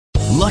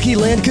Lucky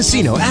Land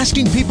Casino,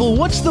 asking people,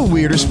 what's the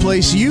weirdest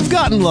place you've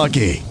gotten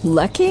lucky?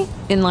 Lucky?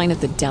 In line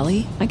at the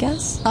deli, I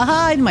guess?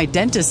 Aha, in my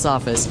dentist's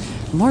office.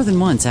 More than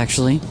once,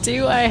 actually.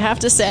 Do I have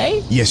to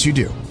say? Yes, you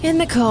do. In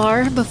the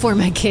car before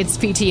my kids'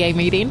 PTA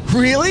meeting.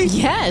 Really?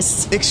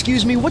 Yes.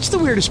 Excuse me, what's the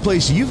weirdest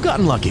place you've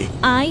gotten lucky?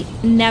 I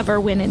never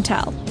win and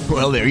tell.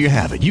 Well, there you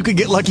have it. You can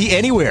get lucky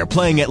anywhere,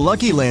 playing at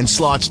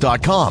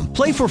LuckyLandSlots.com.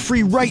 Play for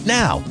free right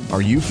now.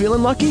 Are you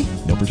feeling lucky?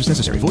 No purchase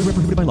necessary. Void where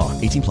prohibited by law.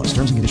 18 plus.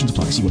 Terms and conditions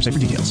apply. See website for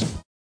details.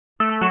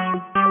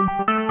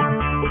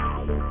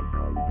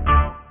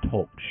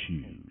 Talk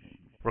shoes.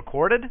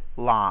 Recorded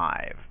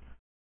live.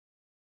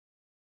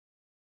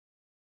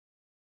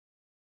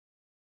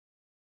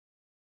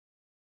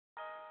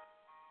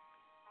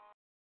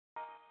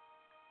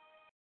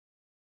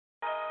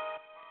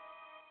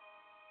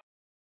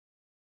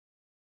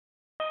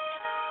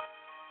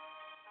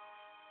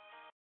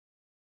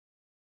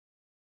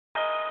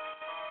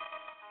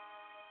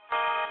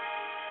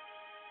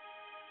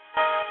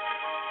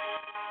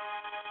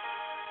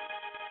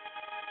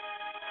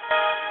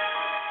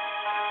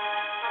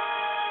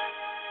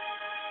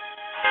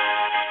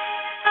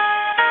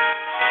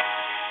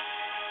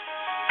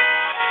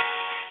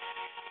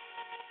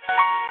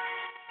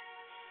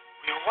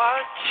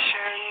 Watch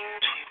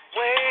and we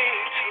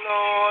wait,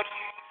 Lord,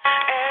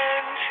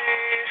 anticipate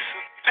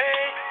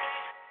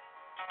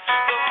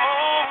the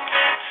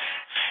moment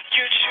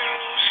you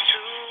choose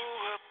to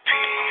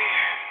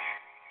appear.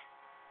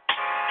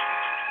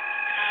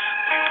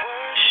 We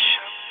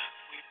worship,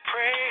 we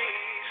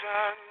praise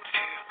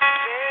until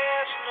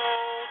there's no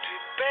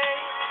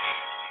debate,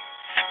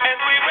 and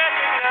we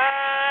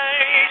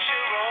recognize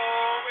you're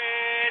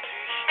already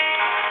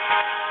here.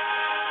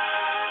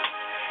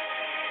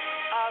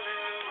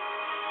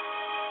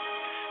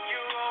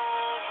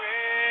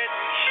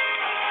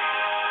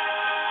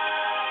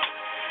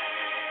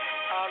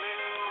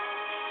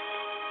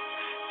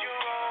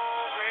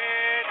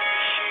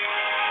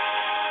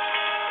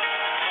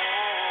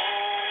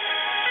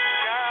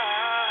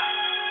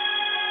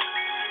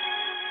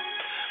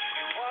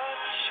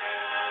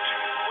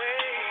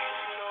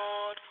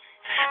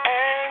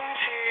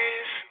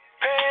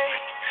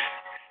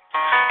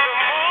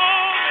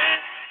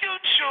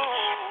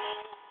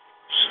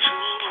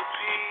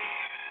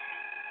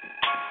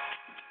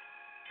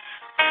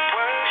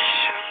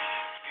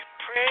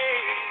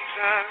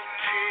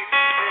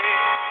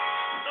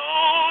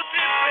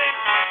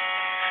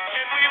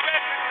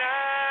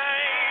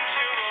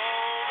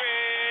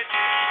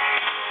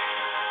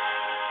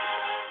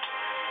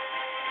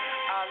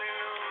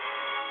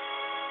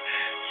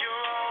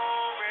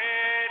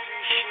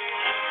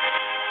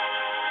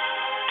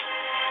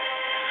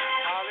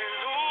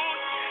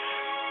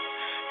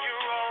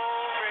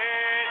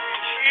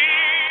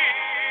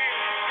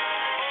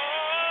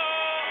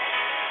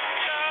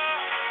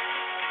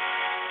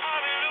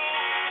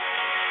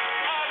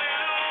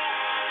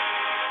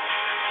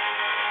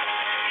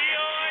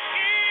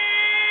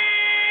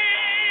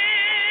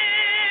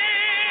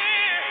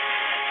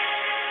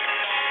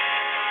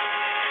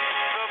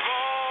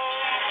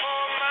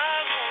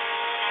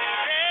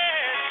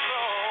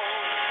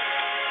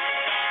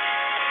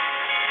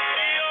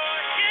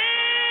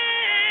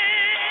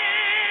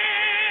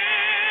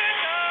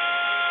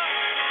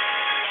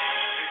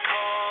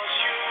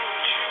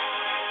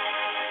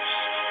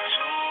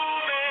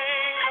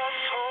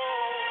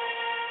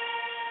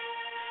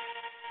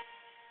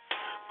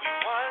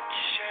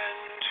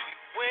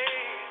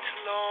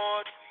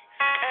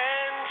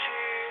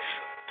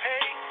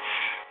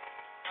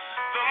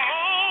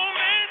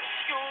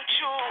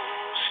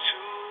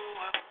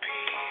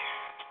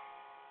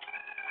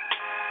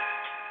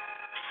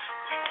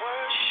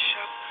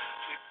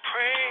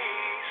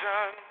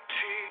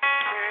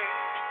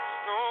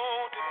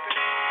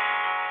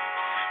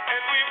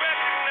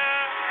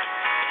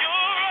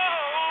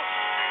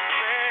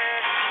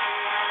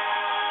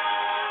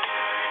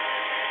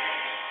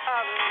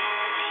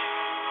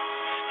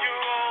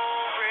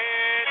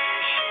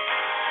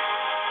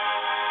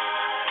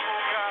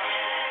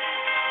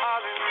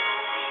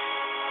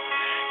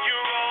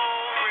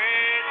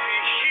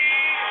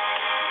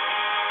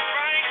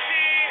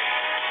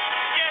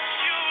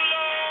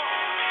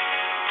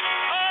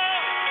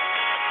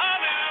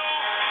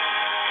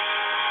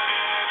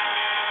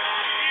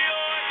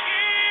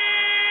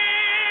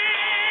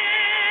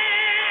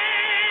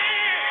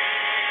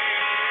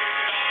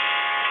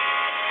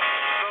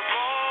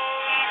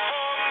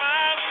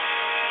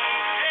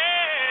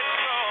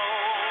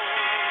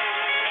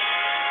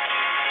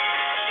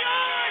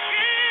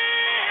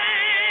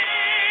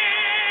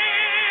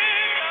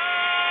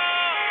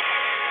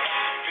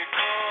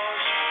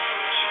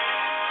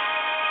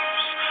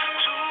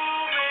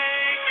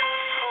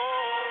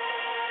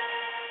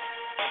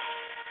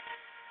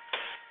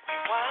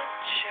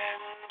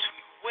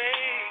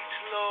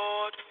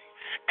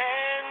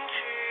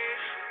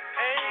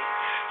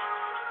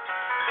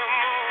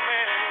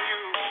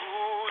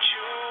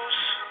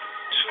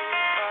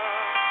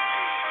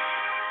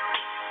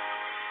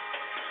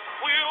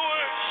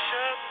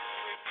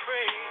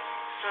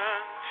 until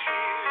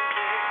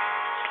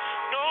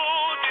there's no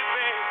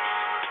debate.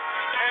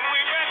 And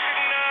we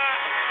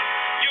recognize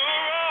you're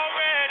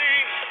already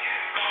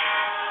here.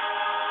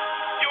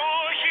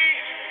 You're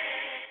here.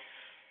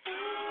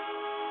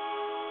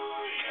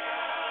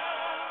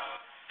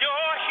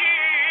 You're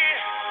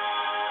here.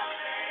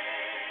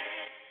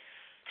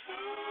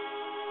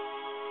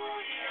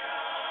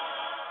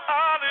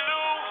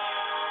 Hallelujah.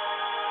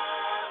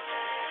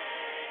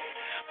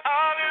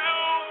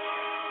 Hallelujah.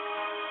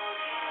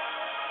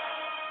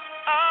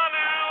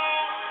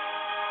 Hallelujah.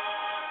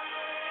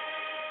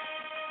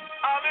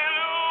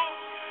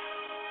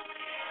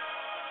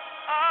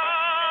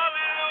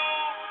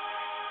 Hallelujah.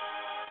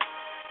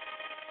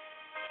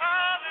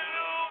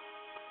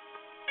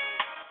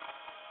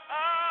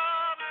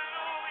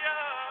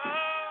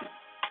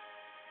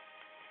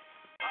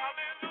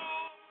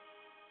 Hallelujah.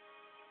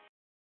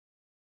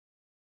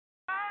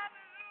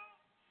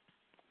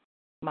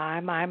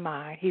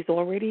 My. He's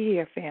already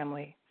here,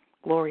 family.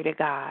 Glory to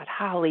God.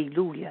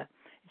 Hallelujah.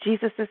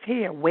 Jesus is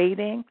here,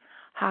 waiting.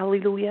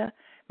 Hallelujah.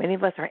 Many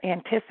of us are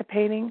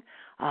anticipating,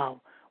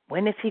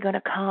 when is he going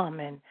to come?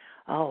 And,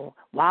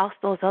 whilst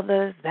those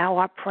others, thou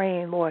art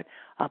praying, Lord,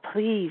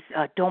 please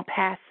don't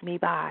pass me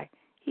by.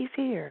 He's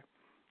here.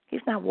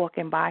 He's not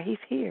walking by. He's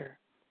here.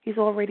 He's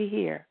already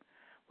here.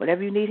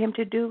 Whatever you need him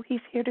to do,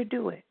 he's here to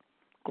do it.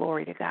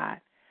 Glory to God.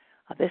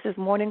 This is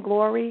Morning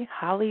Glory.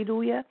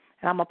 Hallelujah.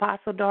 And I'm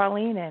Apostle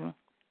Darlene, and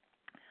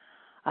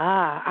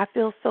I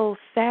feel so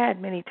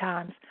sad many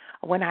times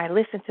when I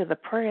listen to the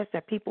prayers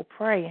that people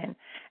pray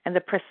and the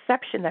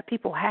perception that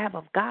people have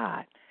of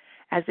God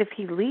as if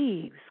he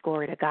leaves,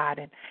 glory to God.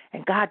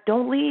 And God,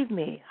 don't leave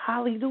me.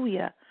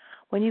 Hallelujah.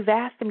 When you've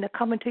asked him to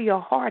come into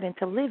your heart and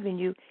to live in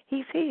you,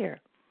 he's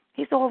here.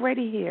 He's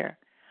already here.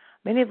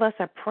 Many of us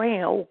are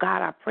praying, oh,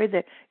 God, I pray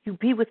that you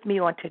be with me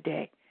on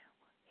today.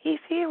 He's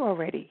here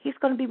already. He's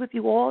going to be with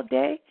you all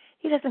day.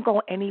 He doesn't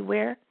go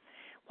anywhere.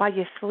 While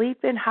you're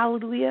sleeping,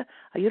 hallelujah,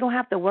 you don't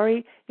have to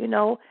worry,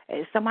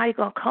 is somebody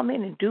going to come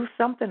in and do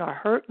something or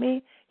hurt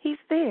me? He's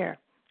there.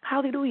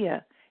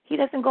 Hallelujah. He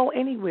doesn't go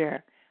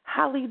anywhere.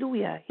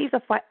 Hallelujah. He's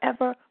a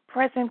forever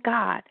present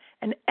God,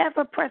 an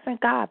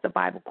ever-present God, the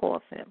Bible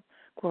calls him.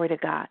 Glory to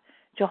God.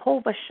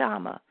 Jehovah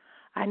Shammah.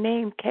 I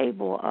named she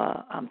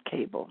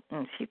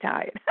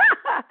tired.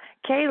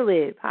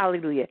 Caleb,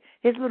 hallelujah.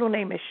 His little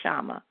name is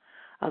Shammah.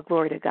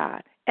 Glory to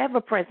God.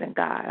 Ever-present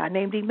God. I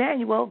named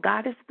Emmanuel,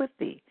 God is with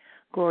thee.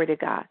 Glory to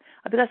God.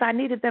 Because I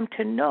needed them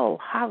to know,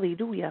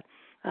 hallelujah,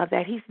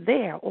 that he's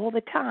there all the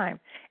time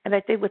and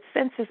that they would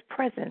sense his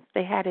presence.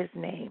 They had his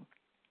name.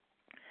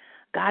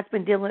 God's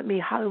been dealing with me,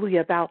 hallelujah,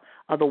 about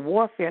the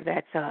warfare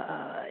that's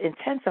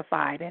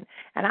intensified. And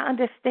I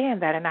understand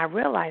that, and I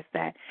realize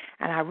that.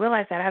 And I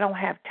realize that I don't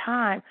have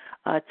time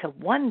to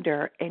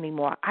wonder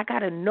anymore. I got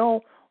to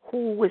know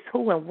who is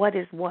who and what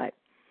is what.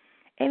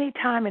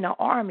 Anytime in the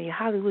army,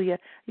 hallelujah,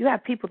 you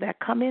have people that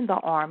come in the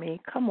army,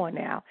 come on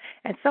now,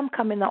 and some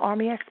come in the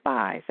army as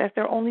spies. That's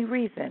their only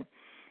reason.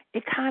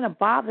 It kind of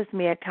bothers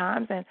me at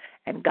times, and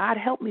God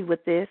help me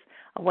with this,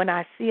 when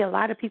I see a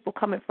lot of people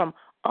coming from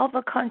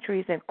other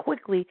countries and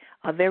quickly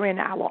they're in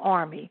our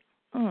army.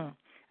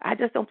 I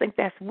just don't think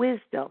that's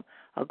wisdom,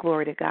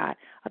 glory to God,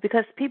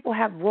 because people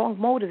have wrong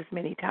motives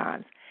many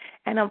times.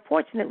 And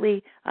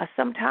unfortunately,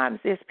 sometimes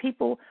there's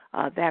people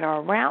that are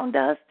around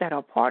us that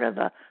are part of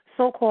the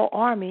so-called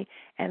army,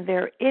 and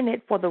they're in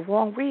it for the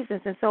wrong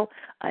reasons. And so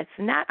I'm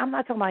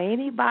not talking about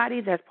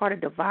anybody that's part of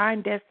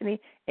Divine Destiny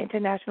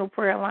International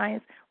Prayer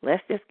Alliance.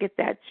 Let's just get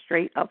that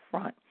straight up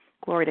front.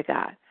 Glory to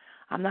God.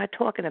 I'm not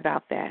talking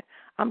about that.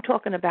 I'm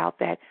talking about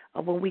that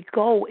when we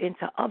go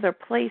into other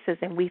places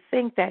and we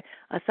think that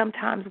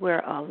sometimes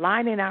we're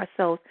aligning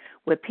ourselves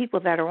with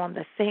people that are on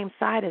the same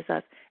side as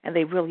us, and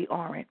they really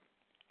aren't.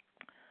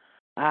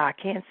 I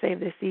can't say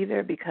this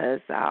either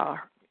because I'll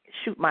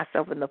shoot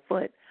myself in the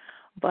foot.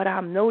 But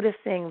I'm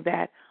noticing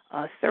that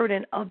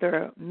certain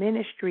other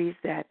ministries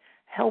that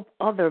help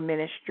other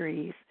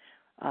ministries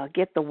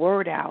get the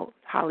word out,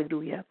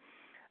 hallelujah,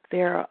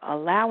 they're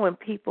allowing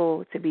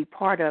people to be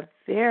part of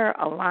their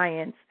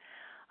alliance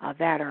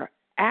that are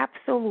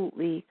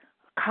absolutely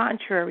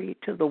contrary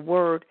to the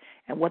word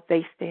and what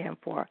they stand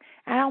for.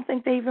 And I don't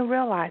think they even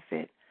realize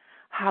it.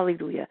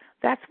 Hallelujah.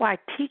 That's why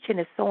teaching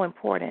is so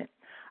important.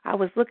 I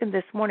was looking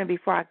this morning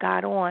before I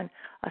got on.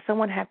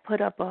 Someone had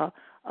put up a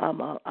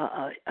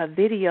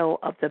video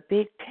of the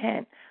big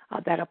tent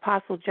that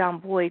Apostle John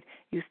Boyd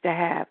used to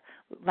have,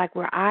 like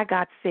where I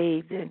got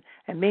saved, and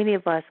many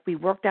of us, we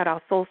worked out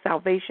our soul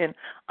salvation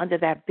under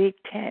that big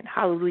tent,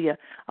 hallelujah,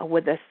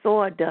 where the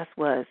sawdust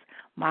was,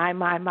 my.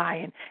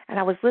 And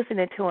I was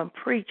listening to him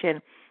preach,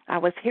 and I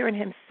was hearing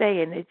him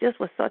say, and it just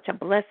was such a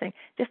blessing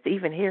just to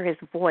even hear his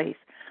voice.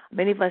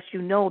 Many of us,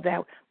 you know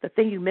that the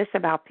thing you miss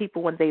about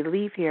people when they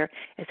leave here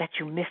is that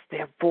you miss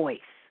their voice.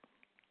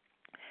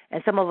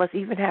 And some of us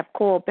even have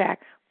called back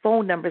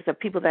phone numbers of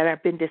people that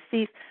have been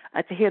deceased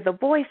to hear the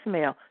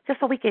voicemail, just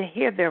so we can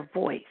hear their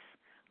voice.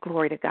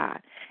 Glory to God.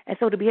 And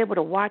so to be able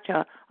to watch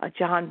a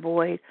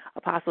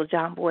Apostle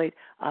John Boyd,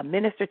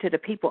 minister to the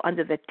people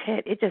under the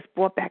tent, it just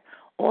brought back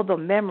all the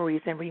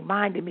memories and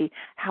reminded me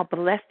how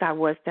blessed I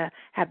was to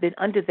have been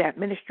under that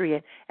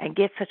ministry and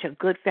get such a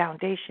good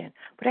foundation.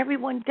 But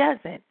everyone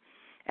doesn't.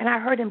 And I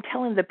heard him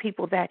telling the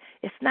people that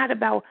it's not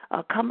about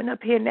coming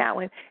up here now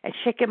and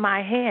shaking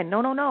my hand.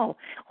 No.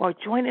 Or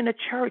joining a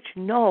church.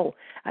 No.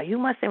 You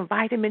must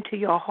invite him into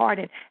your heart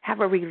and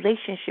have a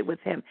relationship with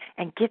him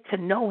and get to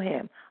know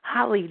him.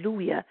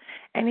 Hallelujah.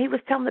 And he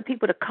was telling the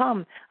people to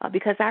come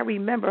because I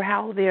remember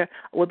how there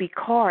would be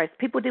cars.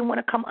 People didn't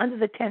want to come under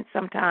the tent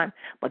sometimes,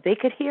 but they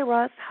could hear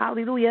us.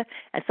 Hallelujah.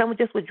 And someone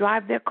just would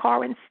drive their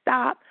car and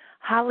stop.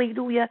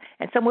 Hallelujah.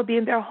 And some would be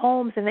in their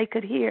homes and they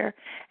could hear.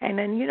 And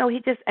then, he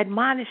just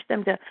admonished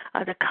them to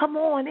come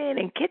on in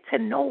and get to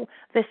know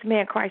this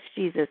man, Christ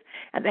Jesus,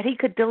 and that he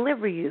could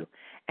deliver you.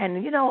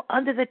 And,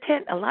 under the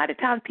tent, a lot of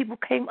times people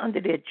came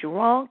under there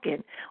drunk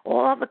and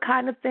all other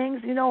kind of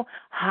things,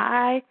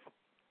 high.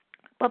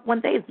 But when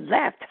they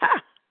left,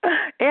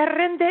 they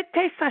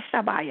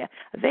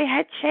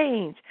had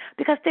changed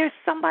because there's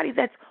somebody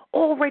that's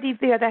already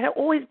there that had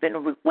always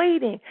been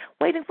waiting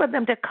for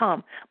them to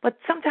come. But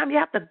sometimes you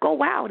have to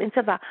go out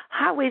into the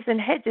highways and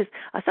hedges.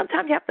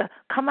 Sometimes you have to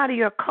come out of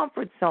your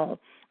comfort zone,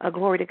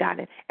 glory to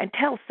God, and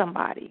tell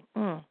somebody.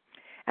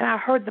 And I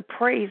heard the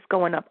praise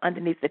going up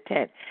underneath the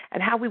tent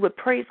and how we would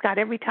praise God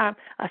every time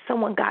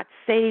someone got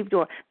saved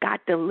or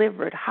got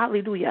delivered.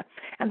 Hallelujah.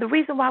 And the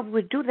reason why we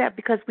would do that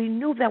because we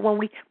knew that when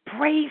we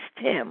praised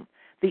him,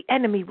 the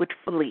enemy would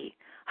flee.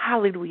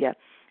 Hallelujah.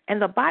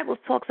 And the Bible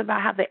talks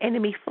about how the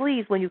enemy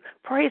flees when you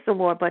praise the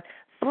Lord, but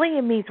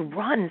fleeing means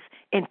runs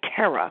in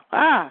terror.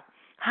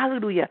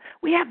 Hallelujah.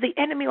 We have the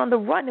enemy on the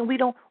run, and we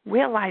don't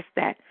realize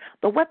that.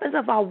 The weapons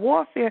of our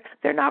warfare,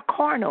 they're not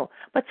carnal,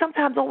 but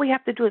sometimes all we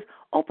have to do is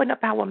open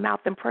up our mouth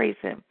and praise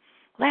him.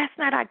 Last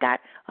night I got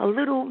a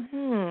little,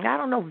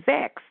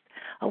 vexed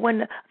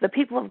when the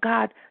people of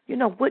God,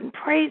 wouldn't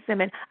praise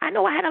him. And I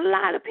know I had a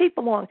lot of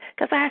people on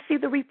because I see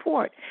the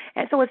report.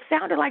 And so it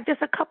sounded like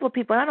just a couple of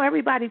people. I know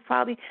everybody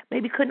probably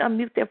maybe couldn't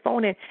unmute their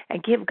phone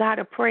and give God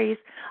a praise.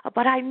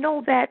 But I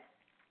know that,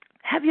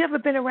 have you ever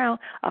been around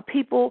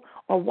people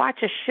or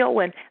watch a show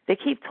and they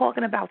keep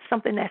talking about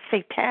something that's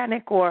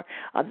satanic or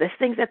the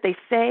things that they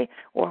say?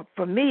 Or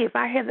for me, if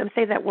I hear them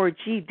say that word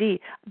GD,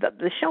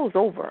 the show's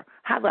over.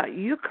 How about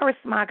you curse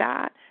my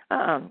God?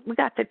 We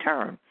got to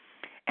turn.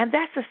 And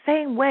that's the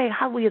same way,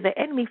 hallelujah, the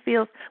enemy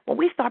feels when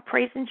we start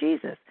praising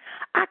Jesus.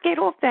 I get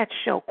off that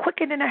show quick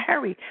and in a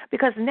hurry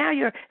because now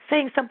you're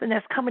saying something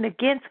that's coming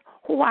against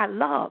who I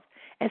love.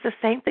 It's the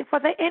same thing for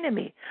the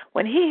enemy.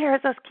 When he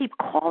hears us keep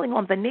calling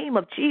on the name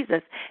of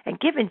Jesus and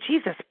giving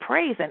Jesus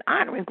praise and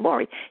honor and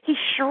glory, he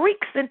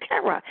shrieks in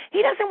terror.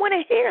 He doesn't want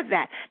to hear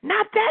that.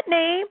 Not that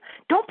name.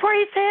 Don't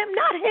praise him.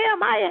 Not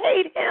him. I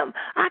hate him.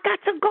 I got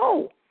to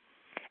go.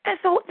 And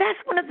so that's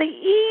one of the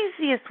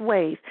easiest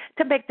ways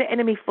to make the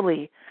enemy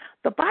flee.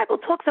 The Bible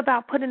talks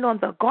about putting on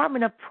the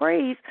garment of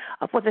praise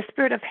for the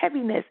spirit of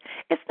heaviness.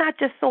 It's not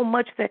just so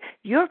much that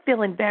you're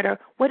feeling better.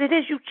 What it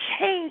is, you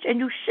change and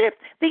you shift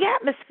the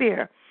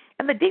atmosphere.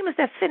 And the demons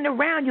that's sitting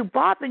around you,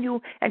 bothering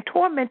you and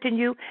tormenting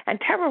you and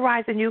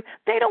terrorizing you,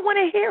 they don't want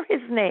to hear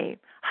his name.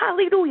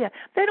 Hallelujah.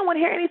 They don't want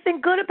to hear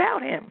anything good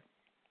about him.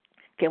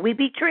 Can we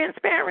be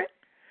transparent?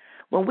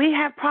 When we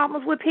have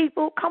problems with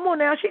people, come on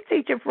now, she's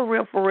teaching for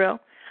real.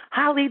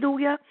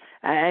 Hallelujah.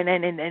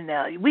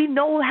 And we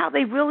know how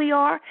they really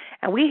are,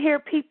 and we hear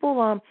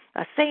people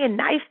saying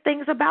nice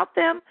things about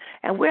them,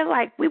 and we're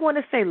like, we want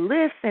to say,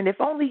 listen, if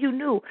only you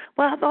knew.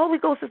 Well, the Holy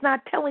Ghost is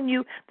not telling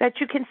you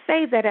that you can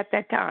say that at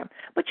that time,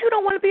 but you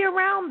don't want to be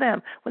around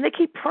them when they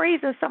keep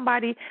praising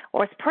somebody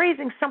or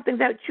praising something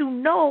that you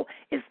know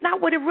is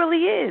not what it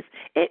really is.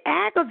 It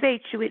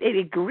aggravates you.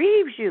 It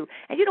grieves you,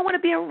 and you don't want to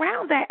be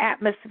around that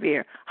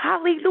atmosphere.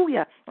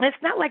 Hallelujah. And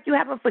it's not like you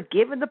haven't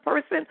forgiven the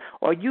person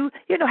or you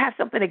have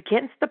something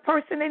against the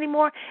person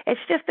anymore. It's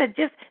just that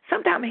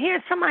sometimes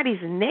hearing somebody's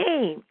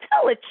name,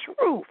 tell the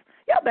truth.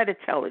 Y'all better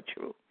tell the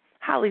truth.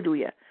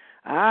 Hallelujah.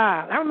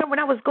 I remember when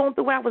I was going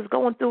through what I was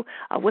going through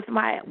with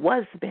my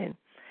husband.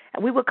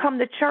 And we would come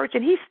to church,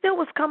 and he still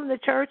was coming to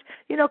church,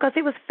 because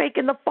he was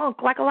faking the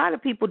funk like a lot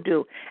of people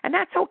do. And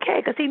that's okay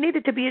because he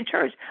needed to be in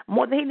church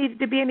more than he needed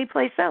to be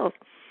anyplace else.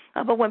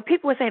 But when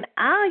people were saying,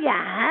 oh, your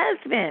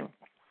husband,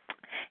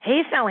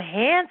 he's so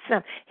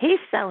handsome, he's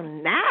so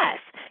nice,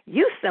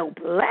 you so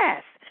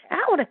blessed,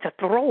 I wanted to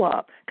throw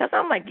up because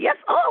I'm like, yes,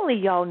 only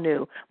y'all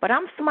knew. But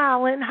I'm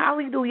smiling,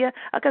 hallelujah,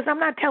 because I'm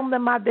not telling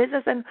them my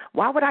business. And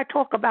why would I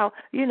talk about,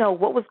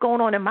 what was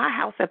going on in my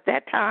house at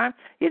that time,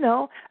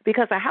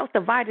 because a house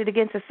divided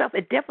against itself,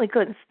 it definitely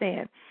couldn't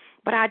stand.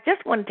 But I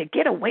just wanted to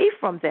get away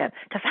from them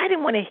because I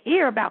didn't want to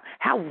hear about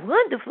how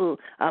wonderful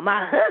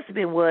my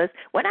husband was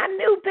when I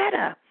knew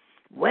better.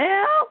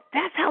 Well,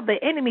 that's how the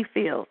enemy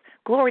feels.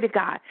 Glory to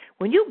God.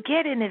 When you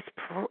get in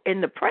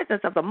the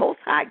presence of the Most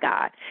High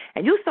God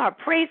and you start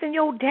praising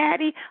your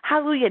daddy,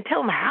 hallelujah, and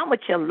tell him how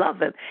much you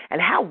love him and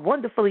how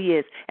wonderful he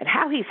is and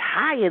how he's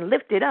high and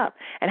lifted up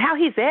and how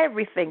he's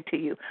everything to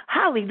you,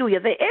 hallelujah,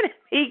 the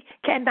enemy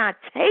cannot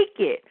take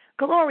it.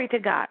 Glory to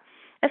God.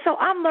 And so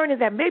I'm learning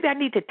that maybe I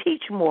need to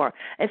teach more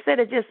instead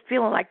of just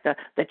feeling like the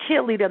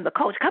cheerleader and the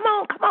coach. Come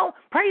on,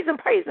 praise him,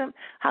 praise him.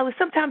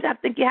 Sometimes I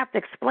think you have to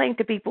explain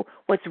to people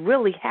what's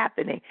really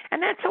happening,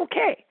 and that's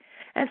okay.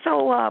 And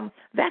so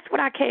that's what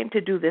I came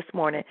to do this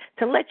morning,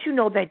 to let you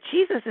know that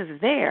Jesus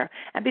is there.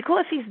 And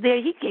because he's there,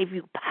 he gave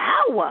you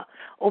power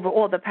over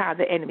all the power of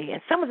the enemy.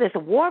 And some of this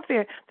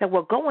warfare that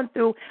we're going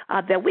through,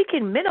 that we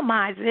can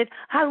minimize it,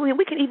 hallelujah,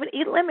 we can even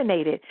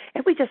eliminate it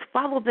if we just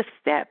follow the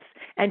steps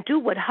and do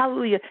what,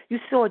 hallelujah, you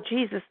saw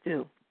Jesus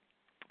do.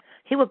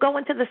 He would go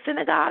into the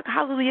synagogue,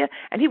 hallelujah,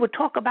 and he would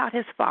talk about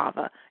his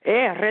Father.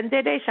 And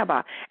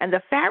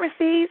the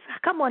Pharisees,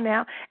 come on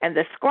now, and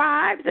the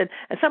scribes and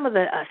some of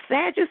the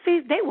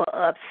Sadducees, they were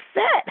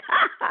upset.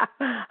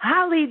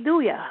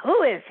 Hallelujah.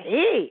 Who is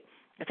he?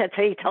 That's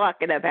what he's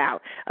talking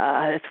about,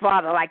 his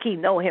Father, like he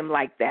know him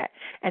like that.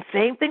 And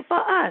same thing for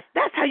us.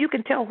 That's how you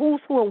can tell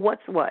who's who and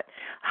what's what.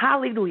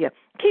 Hallelujah.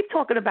 Keep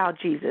talking about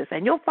Jesus,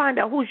 and you'll find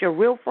out who's your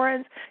real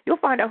friends. You'll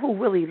find out who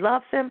really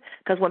loves him,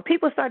 because when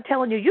people start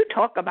telling you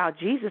talk about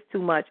Jesus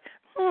too much,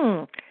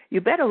 you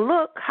better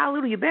look,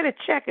 hallelujah, you better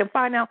check and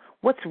find out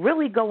what's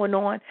really going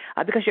on,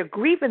 because you're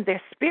grieving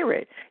their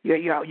spirit.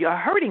 You're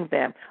hurting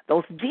them.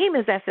 Those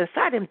demons that's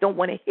inside them don't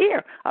want to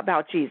hear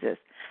about Jesus.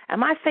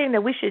 Am I saying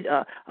that we should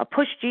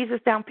push Jesus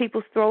down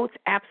people's throats?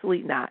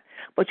 Absolutely not.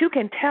 But you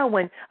can tell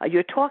when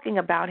you're talking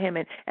about him,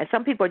 and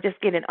some people are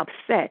just getting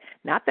upset.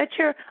 Not that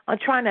you're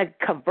trying to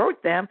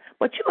convert them,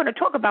 but you're going to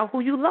talk about who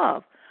you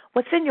love.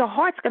 What's in your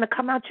heart's going to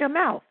come out your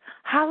mouth.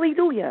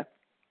 Hallelujah.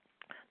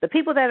 The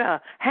people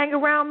that hang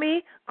around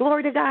me,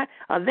 glory to God,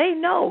 they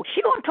know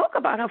she's going to talk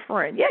about her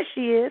friend. Yes,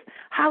 she is.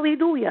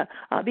 Hallelujah.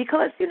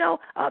 Because,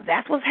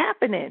 that's what's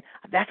happening.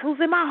 That's who's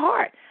in my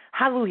heart.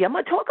 Hallelujah. I'm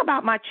going to talk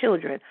about my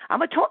children. I'm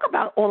going to talk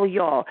about all of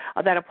y'all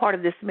that are part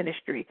of this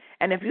ministry.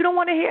 And if you don't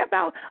want to hear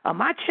about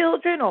my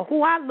children or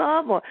who I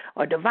love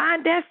or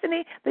divine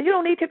destiny, then you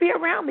don't need to be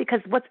around me,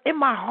 because what's in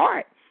my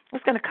heart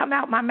is going to come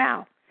out my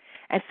mouth.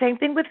 And same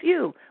thing with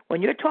you.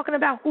 When you're talking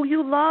about who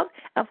you love,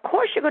 of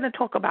course you're going to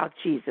talk about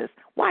Jesus.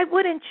 Why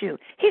wouldn't you?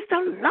 He's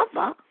the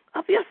lover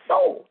of your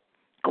soul.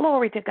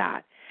 Glory to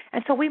God.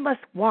 And so we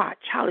must watch,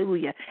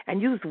 hallelujah,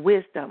 and use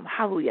wisdom,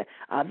 hallelujah.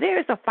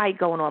 There's a fight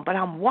going on, but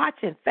I'm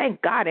watching,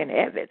 thank God in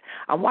heaven.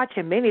 I'm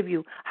watching many of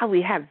you, how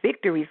we have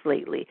victories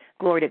lately.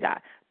 Glory to God.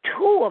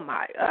 Two of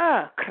my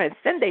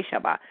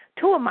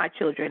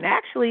children,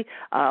 actually,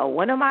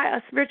 one of my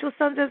spiritual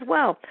sons as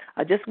well,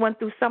 just went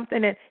through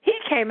something, and he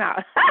came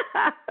out.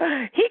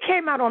 He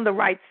came out on the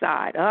right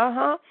side.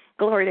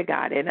 Glory to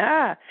God.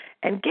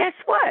 And guess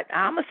what?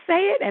 I'm going to say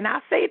it, and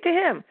I'll say it to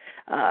him.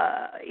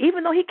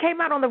 Even though he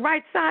came out on the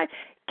right side,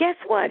 guess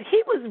what?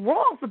 He was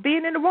wrong for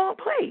being in the wrong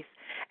place.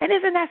 And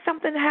isn't that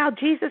something how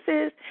Jesus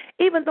is?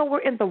 Even though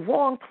we're in the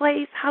wrong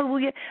place,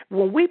 hallelujah,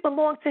 when we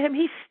belong to him,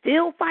 he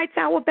still fights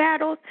our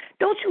battles.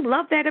 Don't you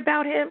love that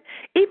about him?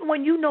 Even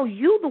when you know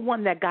you the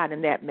one that got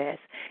in that mess,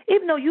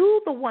 even though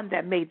you the one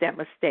that made that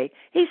mistake,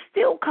 he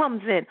still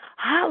comes in,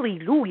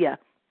 hallelujah,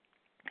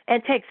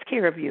 and takes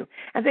care of you.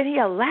 And then he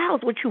allows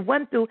what you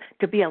went through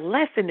to be a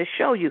lesson to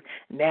show you,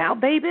 now,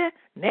 baby,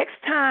 next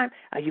time,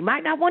 you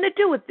might not want to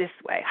do it this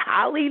way.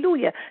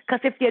 Hallelujah. Because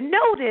if you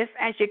notice,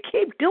 as you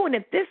keep doing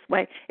it this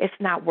way, it's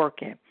not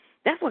working.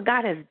 That's what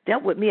God has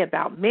dealt with me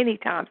about many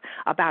times,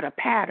 about a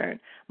pattern.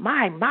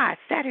 I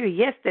sat here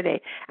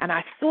yesterday, and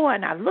I saw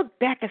and I looked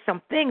back at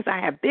some things I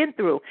have been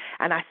through,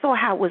 and I saw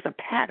how it was a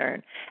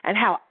pattern and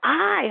how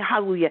I,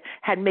 hallelujah,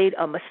 had made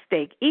a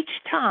mistake each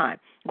time.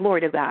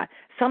 Glory to God.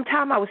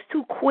 Sometimes I was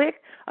too quick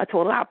to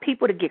allow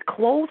people to get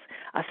close.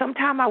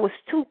 Sometimes I was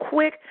too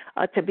quick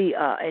to be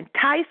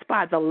enticed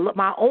by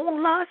my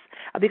own lust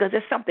because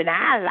it's something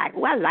I like.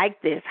 Well, I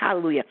like this.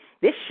 Hallelujah.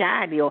 This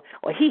shiny or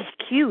he's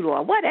cute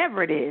or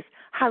whatever it is.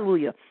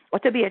 Hallelujah. Or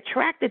to be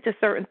attracted to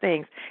certain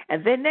things.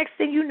 And then next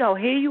thing you know,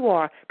 here you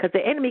are, because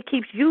the enemy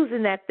keeps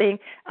using that thing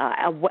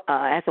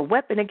as a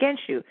weapon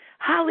against you.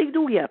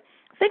 Hallelujah.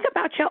 Think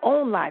about your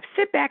own life.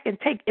 Sit back and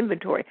take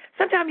inventory.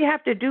 Sometimes you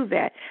have to do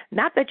that.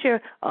 Not that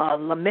you're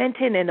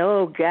lamenting and,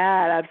 oh,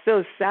 God, I'm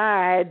so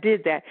sorry I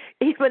did that,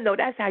 even though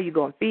that's how you're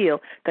going to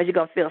feel, because you're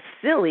going to feel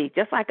silly,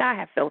 just like I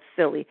have felt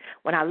silly.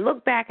 When I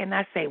look back and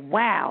I say,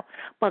 wow,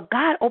 but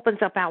God opens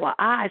up our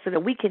eyes so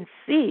that we can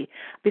see,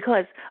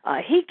 because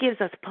he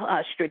gives us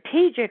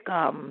strategic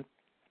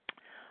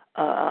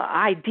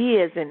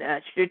ideas and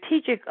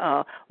strategic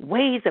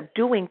ways of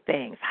doing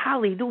things.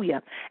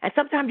 Hallelujah. And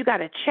sometimes you got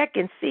to check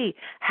and see,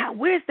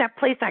 where's that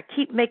place I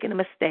keep making a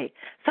mistake?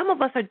 Some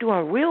of us are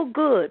doing real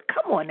good.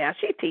 Come on now,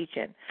 she's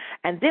teaching.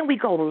 And then we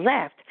go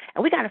left,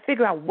 and we got to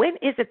figure out, when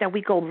is it that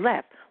we go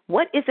left?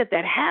 What is it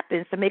that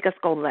happens to make us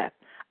go left?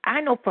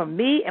 I know for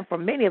me and for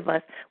many of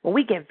us, when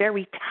we get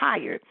very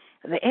tired,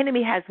 the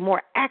enemy has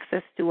more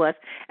access to us,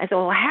 and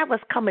so he'll have us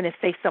come in and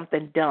say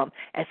something dumb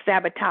and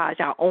sabotage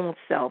our own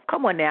self.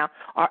 Come on now,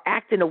 or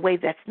act in a way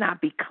that's not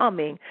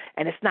becoming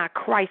and it's not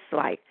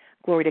Christ-like.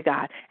 Glory to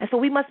God. And so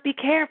we must be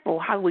careful,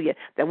 hallelujah,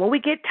 that when we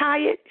get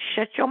tired,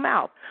 shut your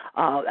mouth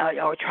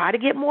or try to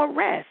get more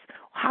rest.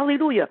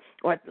 Hallelujah.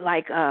 Or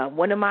like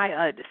one of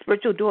my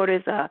spiritual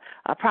daughters,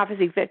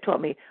 Prophet Yvette,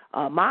 taught me,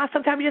 Ma,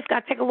 sometimes you just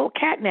got to take a little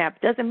cat nap.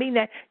 Doesn't mean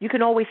that you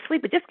can always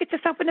sleep, but just get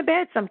yourself in the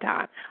bed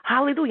sometime.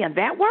 Hallelujah. And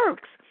that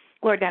works.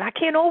 Glory to God. I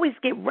can't always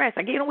get rest.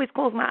 I can't always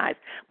close my eyes,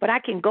 but I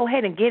can go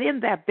ahead and get in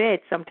that bed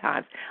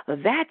sometimes.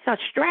 That's a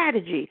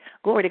strategy.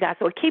 Glory to God.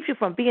 So it keeps you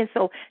from being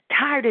so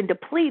tired and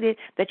depleted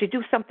that you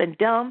do something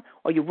dumb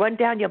or you run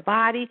down your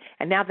body,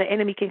 and now the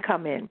enemy can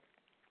come in.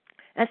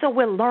 And so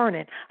we're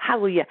learning,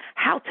 hallelujah,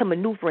 how to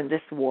maneuver in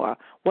this war.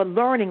 We're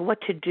learning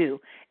what to do.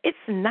 It's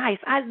nice.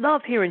 I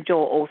love hearing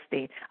Joel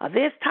Osteen.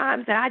 There's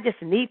times that I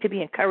just need to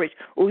be encouraged.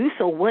 Oh, you're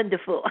so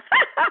wonderful.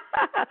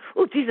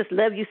 Oh, Jesus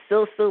loves you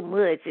so, so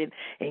much, and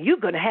you're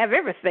going to have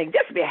everything.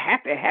 Just be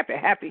happy, happy,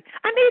 happy.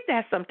 I need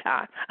that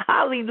sometimes.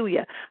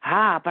 Hallelujah.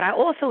 But I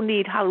also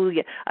need,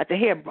 hallelujah, to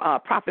hear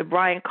Prophet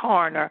Brian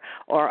Carn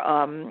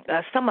or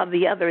some of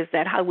the others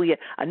that, hallelujah,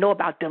 know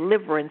about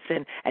deliverance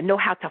and know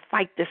how to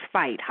fight this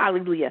fight.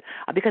 Hallelujah.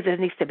 Because there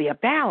needs to be a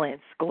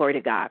balance. Glory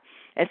to God.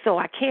 And so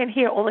I can't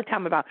hear all the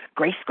time about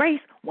grace, grace,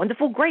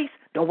 wonderful grace.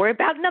 Don't worry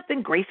about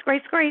nothing. Grace,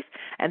 grace, grace.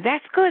 And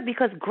that's good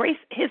because grace,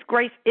 His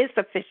grace is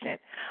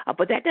sufficient.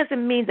 But that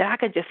doesn't mean that I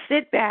can just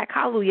sit back,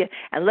 hallelujah,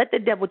 and let the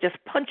devil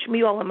just punch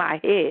me all in my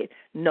head.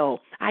 No,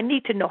 I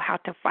need to know how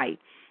to fight.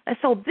 And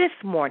so this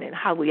morning,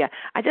 hallelujah,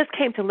 I just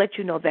came to let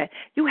you know that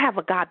you have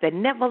a God that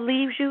never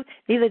leaves you,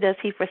 neither does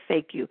He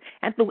forsake you.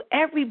 And through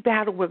every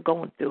battle we're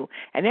going through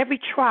and every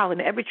trial and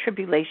every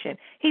tribulation,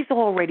 He's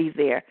already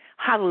there.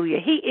 Hallelujah.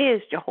 He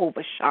is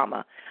Jehovah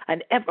Shammah,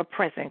 an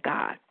ever-present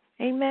God.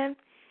 Amen.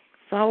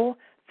 So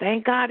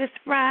thank God it's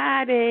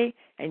Friday.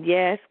 And,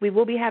 yes, we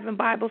will be having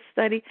Bible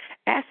study.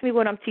 Ask me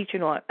what I'm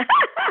teaching on.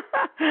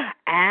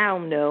 I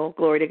don't know,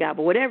 glory to God.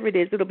 But whatever it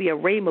is, it'll be a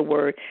rhema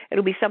word.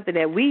 It'll be something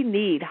that we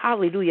need,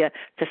 hallelujah,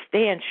 to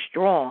stand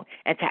strong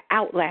and to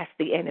outlast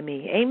the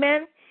enemy.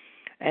 Amen?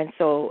 And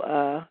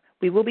so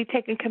we will be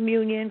taking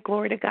communion,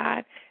 glory to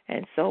God.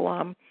 And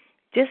so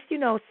just, I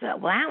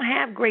don't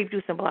have grape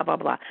juice and blah, blah,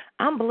 blah.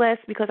 I'm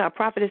blessed because our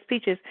prophetess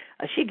Peaches,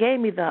 she gave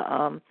me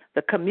the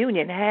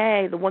communion,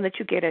 the one that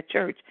you get at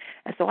church.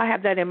 And so I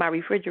have that in my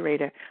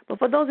refrigerator. But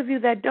for those of you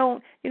that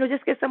don't,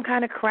 just get some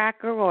kind of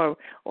cracker or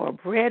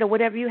bread or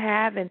whatever you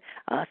have and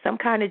some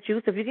kind of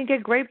juice. If you can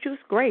get grape juice,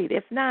 great.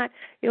 If not,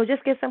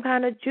 just get some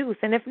kind of juice.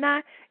 And if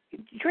not,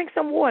 drink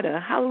some water.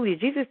 Hallelujah.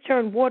 Jesus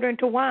turned water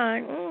into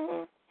wine.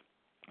 Mm-hmm.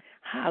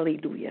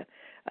 Hallelujah.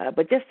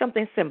 But just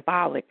something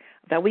symbolic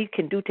that we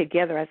can do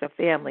together as a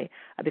family,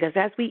 because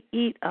as we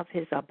eat of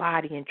His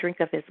body and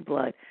drink of His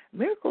blood,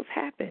 miracles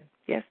happen.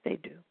 Yes, they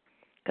do,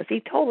 because He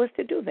told us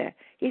to do that.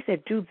 He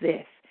said, do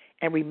this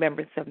in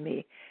remembrance of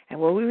me. And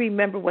when we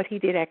remember what He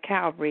did at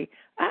Calvary,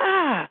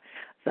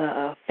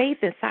 the faith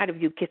inside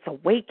of you gets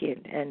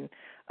awakened. And,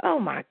 oh,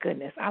 my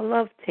goodness, I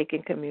love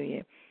taking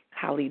communion.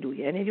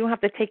 Hallelujah. And you don't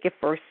have to take it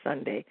first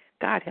Sunday.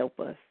 God help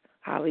us.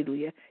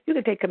 Hallelujah. You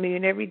can take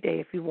communion every day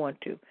if you want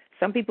to.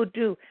 Some people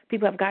do.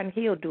 People have gotten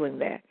healed doing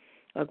that.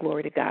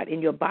 Glory to God.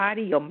 In your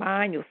body, your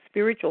mind, your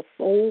spirit, your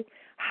soul.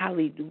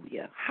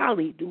 Hallelujah.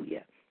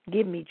 Hallelujah.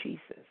 Give me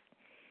Jesus.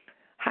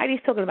 Heidi's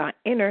talking about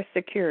inner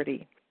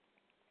security.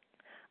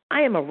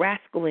 I am a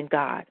rascal in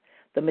God.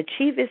 The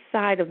mischievous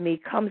side of me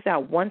comes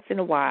out once in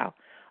a while.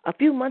 A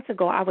few months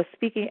ago, I was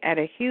speaking at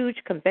a huge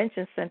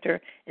convention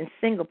center in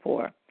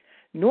Singapore.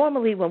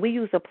 Normally, when we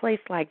use a place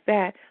like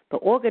that, the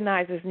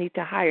organizers need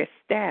to hire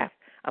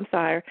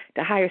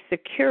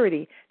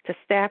security to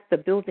staff the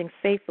building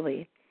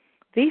safely.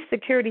 These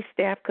security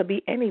staff could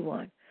be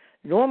anyone.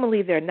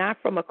 Normally, they're not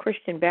from a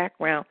Christian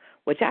background,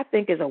 which I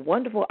think is a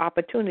wonderful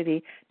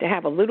opportunity to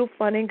have a little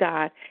fun in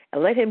God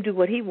and let Him do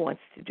what He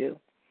wants to do.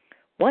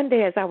 One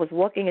day, as I was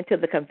walking into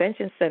the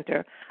convention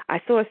center,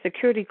 I saw a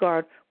security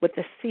guard with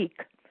a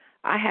Sikh.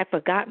 I had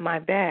forgotten my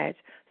badge,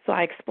 so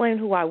I explained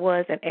who I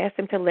was and asked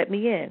him to let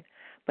me in.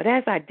 But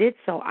as I did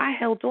so, I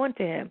held on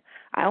to him.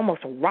 I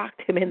almost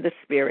rocked him in the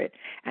spirit,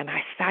 and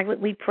I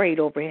silently prayed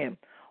over him.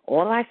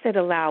 All I said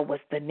aloud was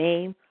the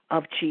name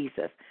of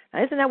Jesus.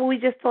 Now, isn't that what we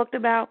just talked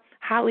about?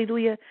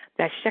 Hallelujah.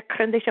 That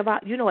Shekrande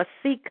Shabbat. A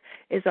Sikh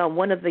is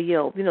one of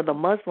the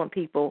Muslim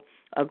people,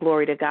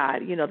 glory to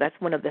God. That's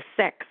one of the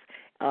sects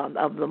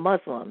of the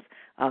Muslims,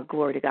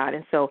 glory to God.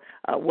 And so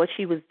what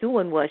she was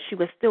doing was she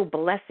was still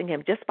blessing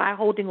him just by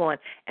holding on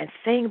and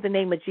saying the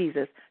name of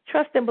Jesus.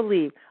 Trust and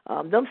believe.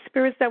 Those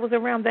spirits that was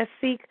around that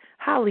Sikh,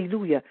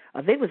 hallelujah,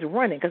 they was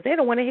running because they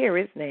don't want to hear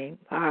his name.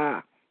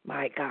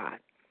 My God.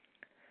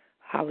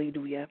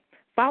 Hallelujah.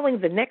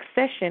 Following the next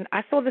session,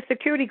 I saw the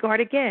security guard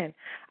again.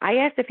 I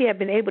asked if he had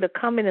been able to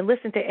come in and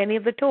listen to any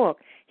of the talk.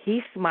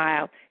 He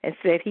smiled and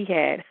said he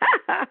had.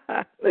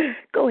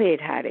 Go ahead,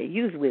 Heidi.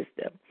 Use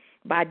wisdom.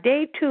 By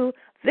day 2,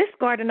 this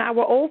guard and I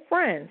were old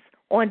friends.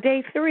 On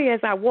day 3, as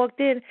I walked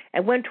in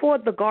and went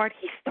toward the guard,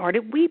 he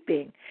started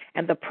weeping,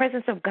 and the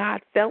presence of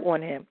God fell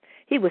on him.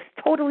 He was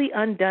totally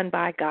undone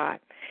by God.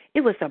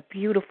 It was a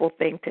beautiful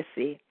thing to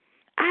see.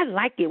 I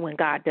like it when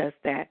God does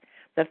that.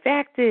 The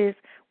fact is,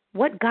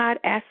 what God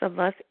asks of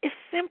us is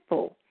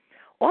simple.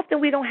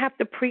 Often we don't have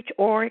to preach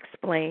or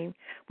explain.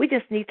 We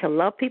just need to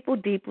love people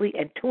deeply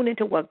and tune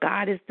into what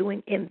God is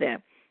doing in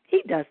them.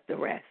 He does the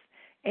rest.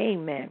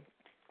 Amen.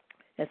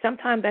 And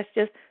sometimes that's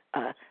just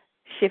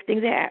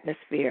shifting the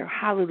atmosphere,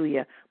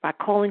 hallelujah, by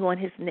calling on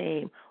his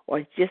name or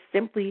just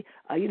simply,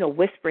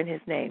 whispering his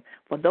name.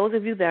 For those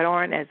of you that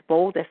aren't as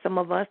bold as some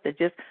of us that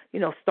just,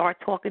 start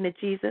talking to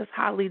Jesus,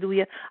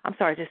 hallelujah.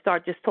 To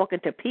start just talking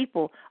to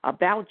people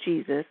about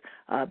Jesus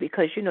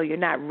because, you're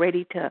not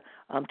ready to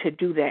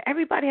do that.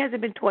 Everybody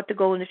hasn't been taught to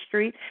go in the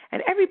street,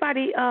 and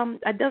everybody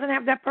doesn't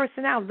have that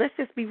personality. Let's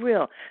just be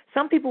real.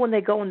 Some people, when they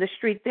go in the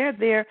street, they're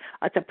there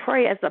to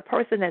pray as a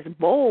person that's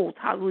bold,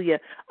 hallelujah,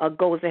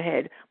 goes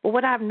ahead. But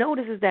what I've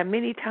noticed is that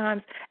many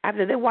times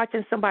after they're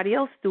watching somebody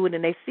else do it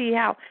and they see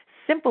how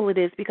simple it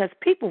is, because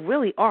people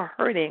really are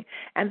hurting,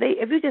 and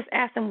if you just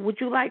ask them, would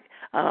you like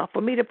for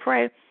me to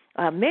pray?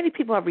 Many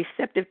people are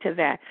receptive to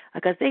that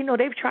because they know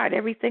they've tried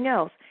everything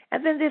else.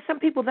 And then there's some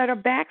people that are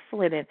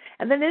backslidden.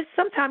 And then there's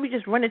sometimes you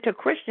just run into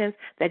Christians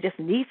that just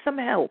need some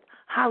help.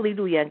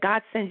 Hallelujah. And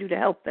God sends you to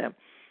help them.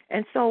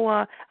 And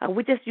so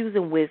we're just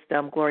using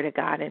wisdom, glory to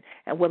God,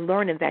 and we're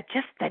learning that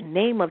just the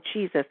name of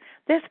Jesus,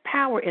 there's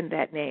power in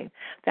that name.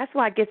 That's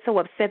why I get so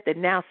upset that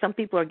now some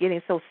people are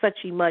getting so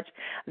suchy much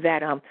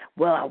that,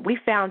 we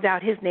found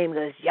out his name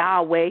was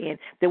Yahweh, and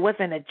there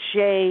wasn't a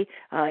J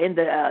in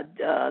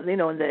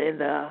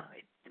the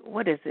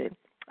what is it?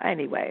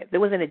 Anyway, there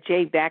wasn't a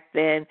J back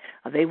then.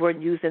 They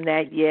weren't using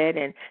that yet,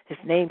 and his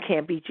name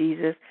can't be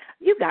Jesus.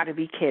 You got to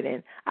be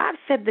kidding. I've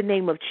said the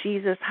name of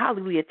Jesus,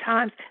 hallelujah,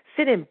 times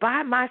sitting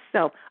by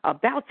myself,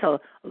 about to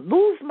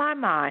lose my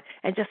mind,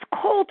 and just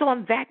called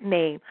on that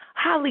name,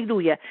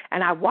 hallelujah,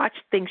 and I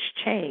watched things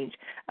change.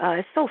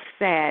 It's so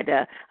sad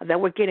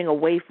that we're getting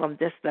away from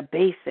just the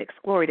basics,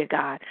 glory to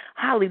God,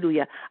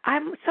 hallelujah.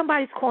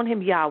 Somebody's calling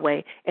him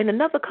Yahweh. In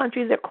another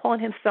country, they're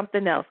calling him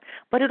something else,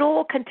 but it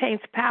all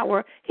contains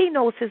power. He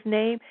knows his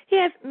name. He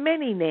has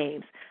many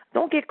names.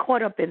 Don't get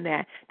caught up in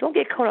that. Don't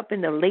get caught up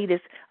in the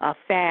latest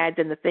fads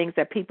and the things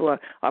that people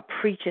are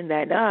preaching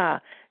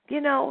that,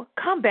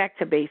 come back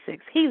to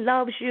basics. He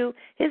loves you.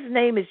 His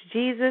name is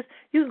Jesus.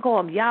 You can call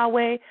him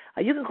Yahweh.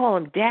 You can call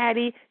him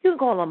Daddy. You can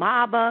call him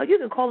Abba. You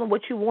can call him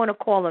what you want to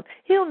call him.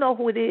 He'll know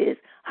who it is.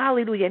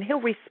 Hallelujah. And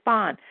he'll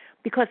respond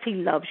because he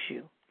loves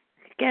you.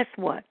 Guess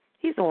what?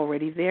 He's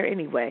already there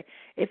anyway.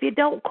 If you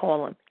don't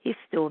call him, he's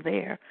still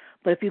there.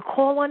 But if you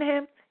call on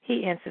him,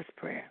 he answers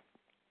prayer.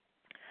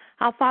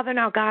 Our Father and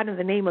our God, in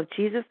the name of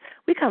Jesus,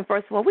 we come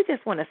first of all, we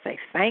just want to say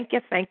thank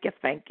you, thank you,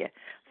 thank you.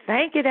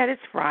 Thank you that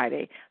it's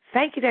Friday.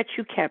 Thank you that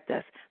you kept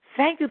us.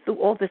 Thank you through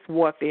all this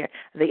warfare.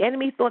 The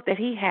enemy thought that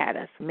he had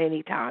us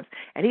many times,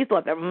 and he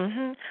thought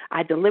that,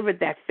 I delivered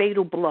that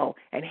fatal blow.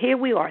 And here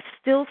we are,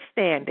 still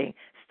standing,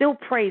 still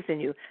praising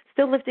you,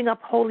 still lifting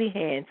up holy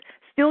hands,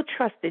 still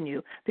trusting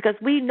you, because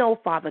we know,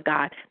 Father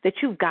God, that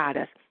you got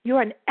us.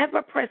 You're an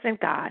ever-present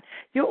God.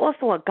 You're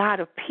also a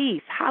God of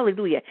peace.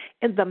 Hallelujah.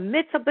 In the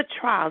midst of the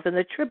trials and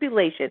the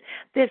tribulation,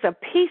 there's a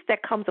peace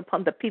that comes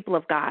upon the people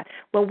of God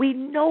when we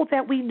know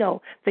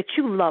that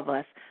you love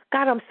us.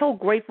 God, I'm so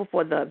grateful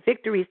for the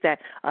victories that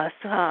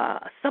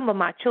some of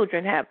my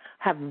children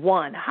have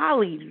won.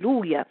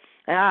 Hallelujah.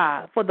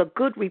 For the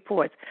good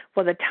reports,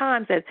 for the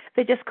times that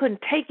they just couldn't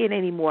take it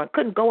anymore,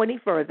 couldn't go any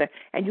further,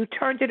 and you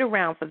turned it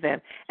around for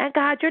them. And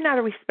God, you're not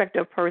a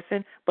respecter of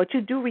person, but you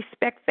do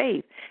respect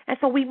faith. And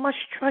so we must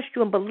trust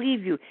you and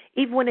believe you,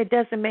 even when it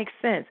doesn't make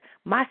sense,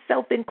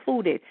 myself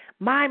included.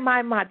 My,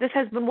 this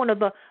has been one of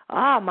the,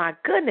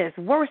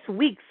 worst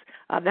weeks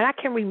that I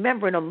can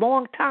remember in a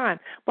long time.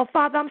 But,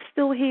 Father, I'm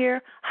still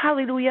here.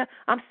 Hallelujah.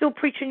 I'm still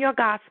preaching your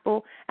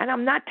gospel, and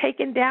I'm not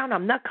taken down.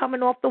 I'm not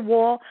coming off the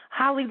wall.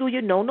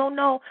 Hallelujah. No.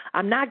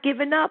 I'm not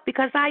giving up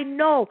because I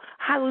know,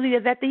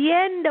 hallelujah, that at the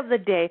end of the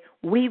day,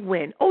 we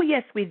win. Oh,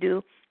 yes, we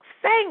do.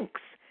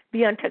 Thanks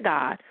be unto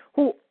God,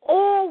 who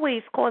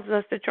always causes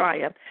us to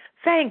triumph.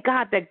 Thank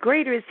God that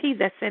greater is he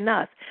that's in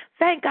us.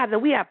 Thank God that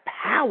we have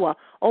power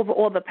over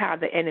all the power of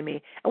the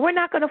enemy. And we're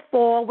not going to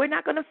fall. We're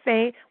not going to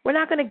faint. We're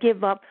not going to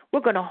give up. We're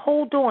going to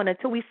hold on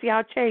until we see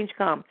our change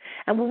come.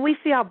 And when we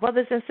see our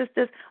brothers and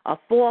sisters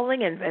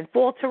falling and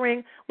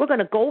faltering, we're going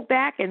to go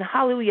back and,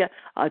 hallelujah,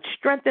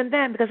 strengthen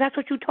them, because that's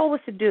what you told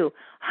us to do.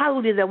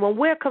 Hallelujah, that when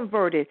we're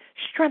converted,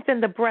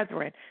 strengthen the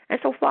brethren. And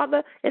so,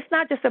 Father, it's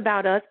not just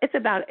about us. It's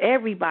about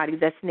everybody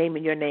that's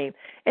naming your name.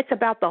 It's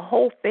about the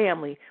whole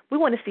family. We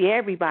want to see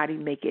everybody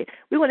make it.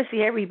 We want to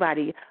see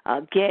everybody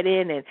get in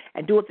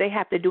and do what they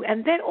have to do,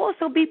 and then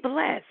also be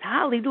blessed.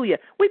 Hallelujah.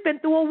 We've been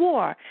through a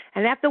war,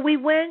 and after we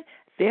win,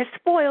 there's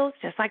spoils,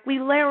 just like we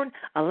learned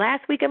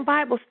last week in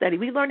Bible study.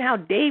 We learned how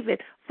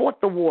David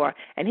fought the war,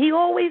 and he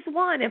always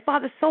won, and,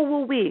 Father, so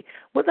will we.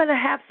 We're going to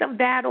have some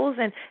battles,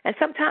 and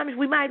sometimes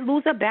we might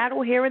lose a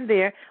battle here and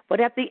there, but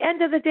at the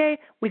end of the day,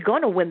 we're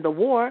going to win the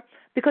war,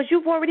 because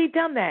you've already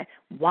done that.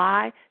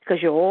 Why?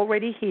 Because you're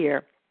already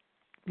here.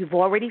 You've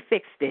already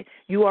fixed it.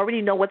 You already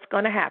know what's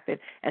going to happen.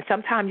 And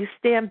sometimes you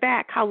stand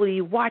back. Hallelujah.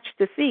 You watch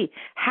to see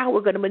how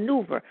we're going to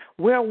maneuver.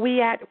 Where are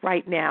we at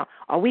right now?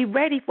 Are we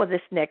ready for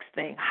this next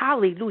thing?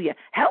 Hallelujah.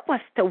 Help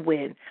us to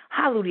win.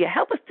 Hallelujah.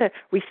 Help us to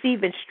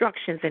receive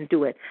instructions and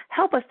do it.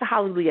 Help us to,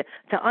 hallelujah,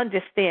 to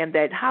understand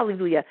that,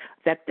 hallelujah,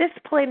 that this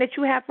plan that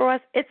you have for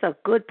us, it's a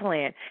good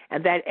plan.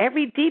 And that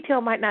every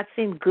detail might not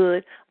seem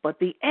good, but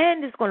the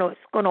end is going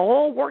to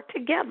all work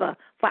together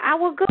for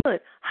our good.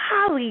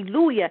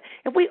 Hallelujah.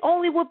 If we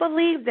only would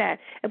believe that,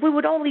 if we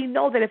would only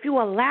know that if you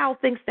allow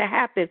things to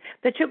happen,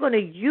 that you're going to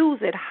use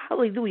it,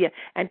 hallelujah,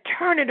 and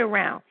turn it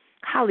around.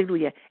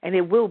 Hallelujah. And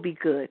it will be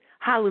good.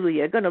 Hallelujah.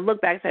 You're going to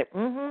look back and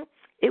say,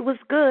 it was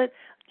good.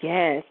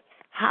 Yes.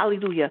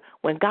 Hallelujah.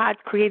 When God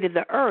created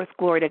the earth,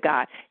 glory to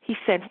God, he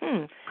said,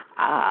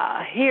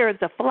 here are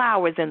the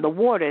flowers and the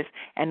waters.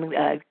 And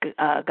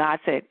God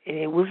said,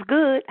 it was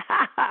good.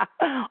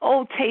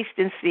 Oh, taste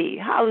and see.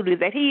 Hallelujah.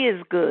 That he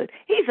is good.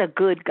 He's a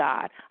good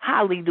God.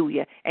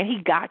 Hallelujah. And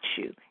he got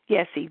you.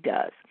 Yes, he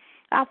does.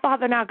 Our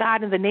Father and our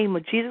God, in the name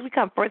of Jesus, we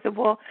come first of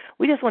all,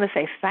 we just want to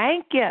say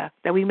thank you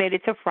that we made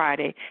it to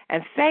Friday,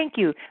 and thank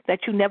you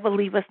that you never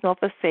leave us nor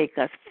forsake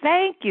us.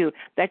 Thank you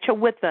that you're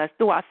with us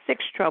through our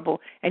sixth trouble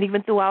and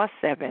even through our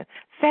seventh.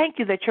 Thank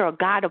you that you're a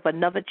God of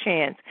another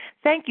chance.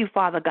 Thank you,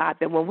 Father God,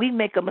 that when we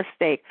make a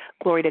mistake,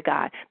 glory to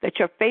God, that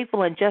you're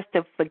faithful and just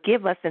to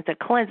forgive us and to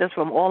cleanse us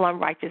from all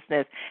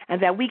unrighteousness,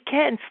 and that we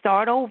can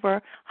start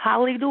over.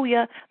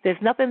 Hallelujah.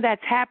 There's nothing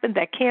that's happened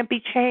that can't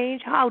be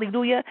changed.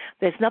 Hallelujah.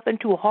 There's nothing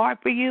too hard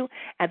for you.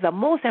 And the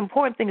most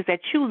important thing is that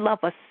you love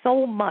us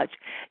so much.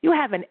 You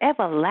have an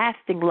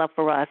everlasting love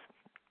for us.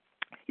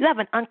 You have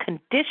an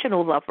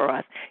unconditional love for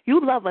us.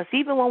 You love us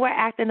even when we're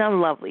acting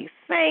unlovely.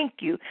 Thank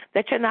you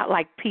that you're not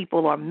like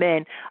people or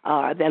men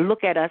that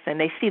look at us and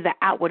they see the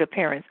outward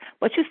appearance,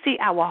 but you see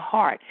our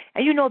heart,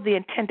 and you know the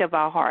intent of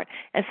our heart.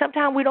 And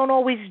sometimes we don't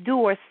always do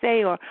or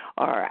say or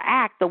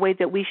act the way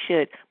that we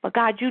should, but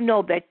God, you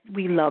know that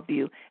we love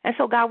you. And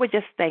so, God, we're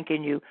just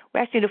thanking you.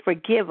 We're asking you to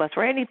forgive us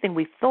for anything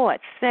we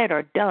thought, said,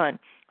 or done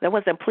that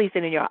wasn't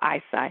pleasing in your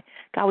eyesight.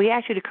 God, we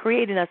ask you to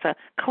create in us a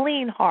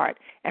clean heart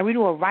and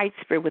renew a right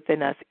spirit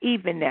within us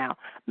even now.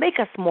 Make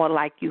us more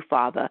like you,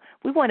 Father.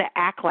 We want to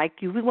act like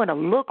you. We want to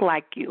look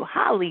like you.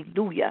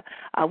 Hallelujah.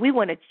 We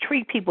want to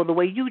treat people the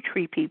way you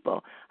treat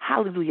people.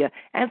 Hallelujah.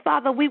 And,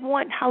 Father, we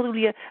want,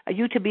 hallelujah,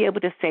 you to be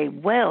able to say,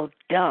 well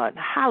done.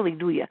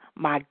 Hallelujah,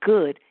 my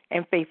good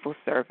and faithful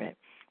servant.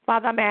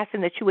 Father, I'm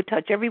asking that you would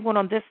touch everyone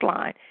on this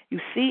line. You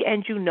see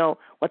and you know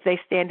what they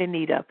stand in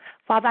need of.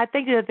 Father, I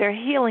thank you that their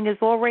healing is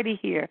already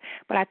here,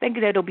 but I thank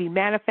you that it will be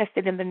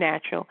manifested in the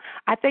natural.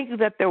 I thank you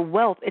that their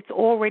wealth, it's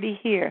already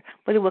here,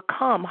 but it will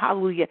come,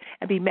 hallelujah,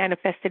 and be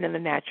manifested in the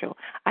natural.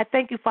 I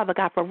thank you, Father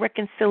God, for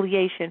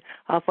reconciliation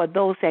for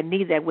those that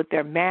need that with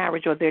their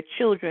marriage or their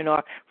children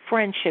or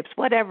friendships,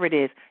 whatever it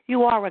is.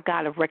 You are a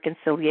God of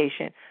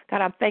reconciliation.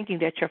 God, I'm thanking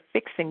that you're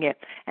fixing it,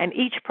 and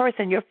each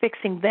person you're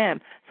fixing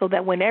them so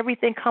that when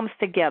everything comes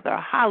together,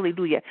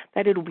 hallelujah,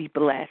 that it'll be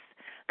blessed.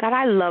 God,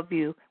 I love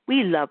you.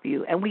 We love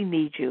you, and we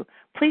need you.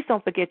 Please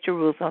don't forget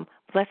Jerusalem.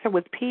 Bless her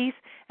with peace.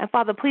 And,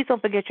 Father, please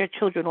don't forget your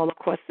children all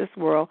across this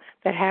world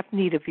that have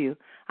need of you.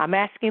 I'm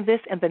asking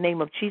this in the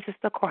name of Jesus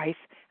the Christ,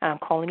 and I'm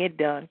calling it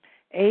done.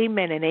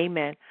 Amen and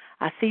amen.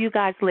 I'll see you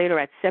guys later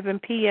at 7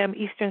 p.m.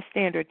 Eastern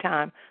Standard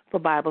Time for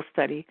Bible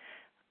study.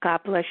 God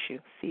bless you.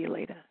 See you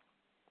later.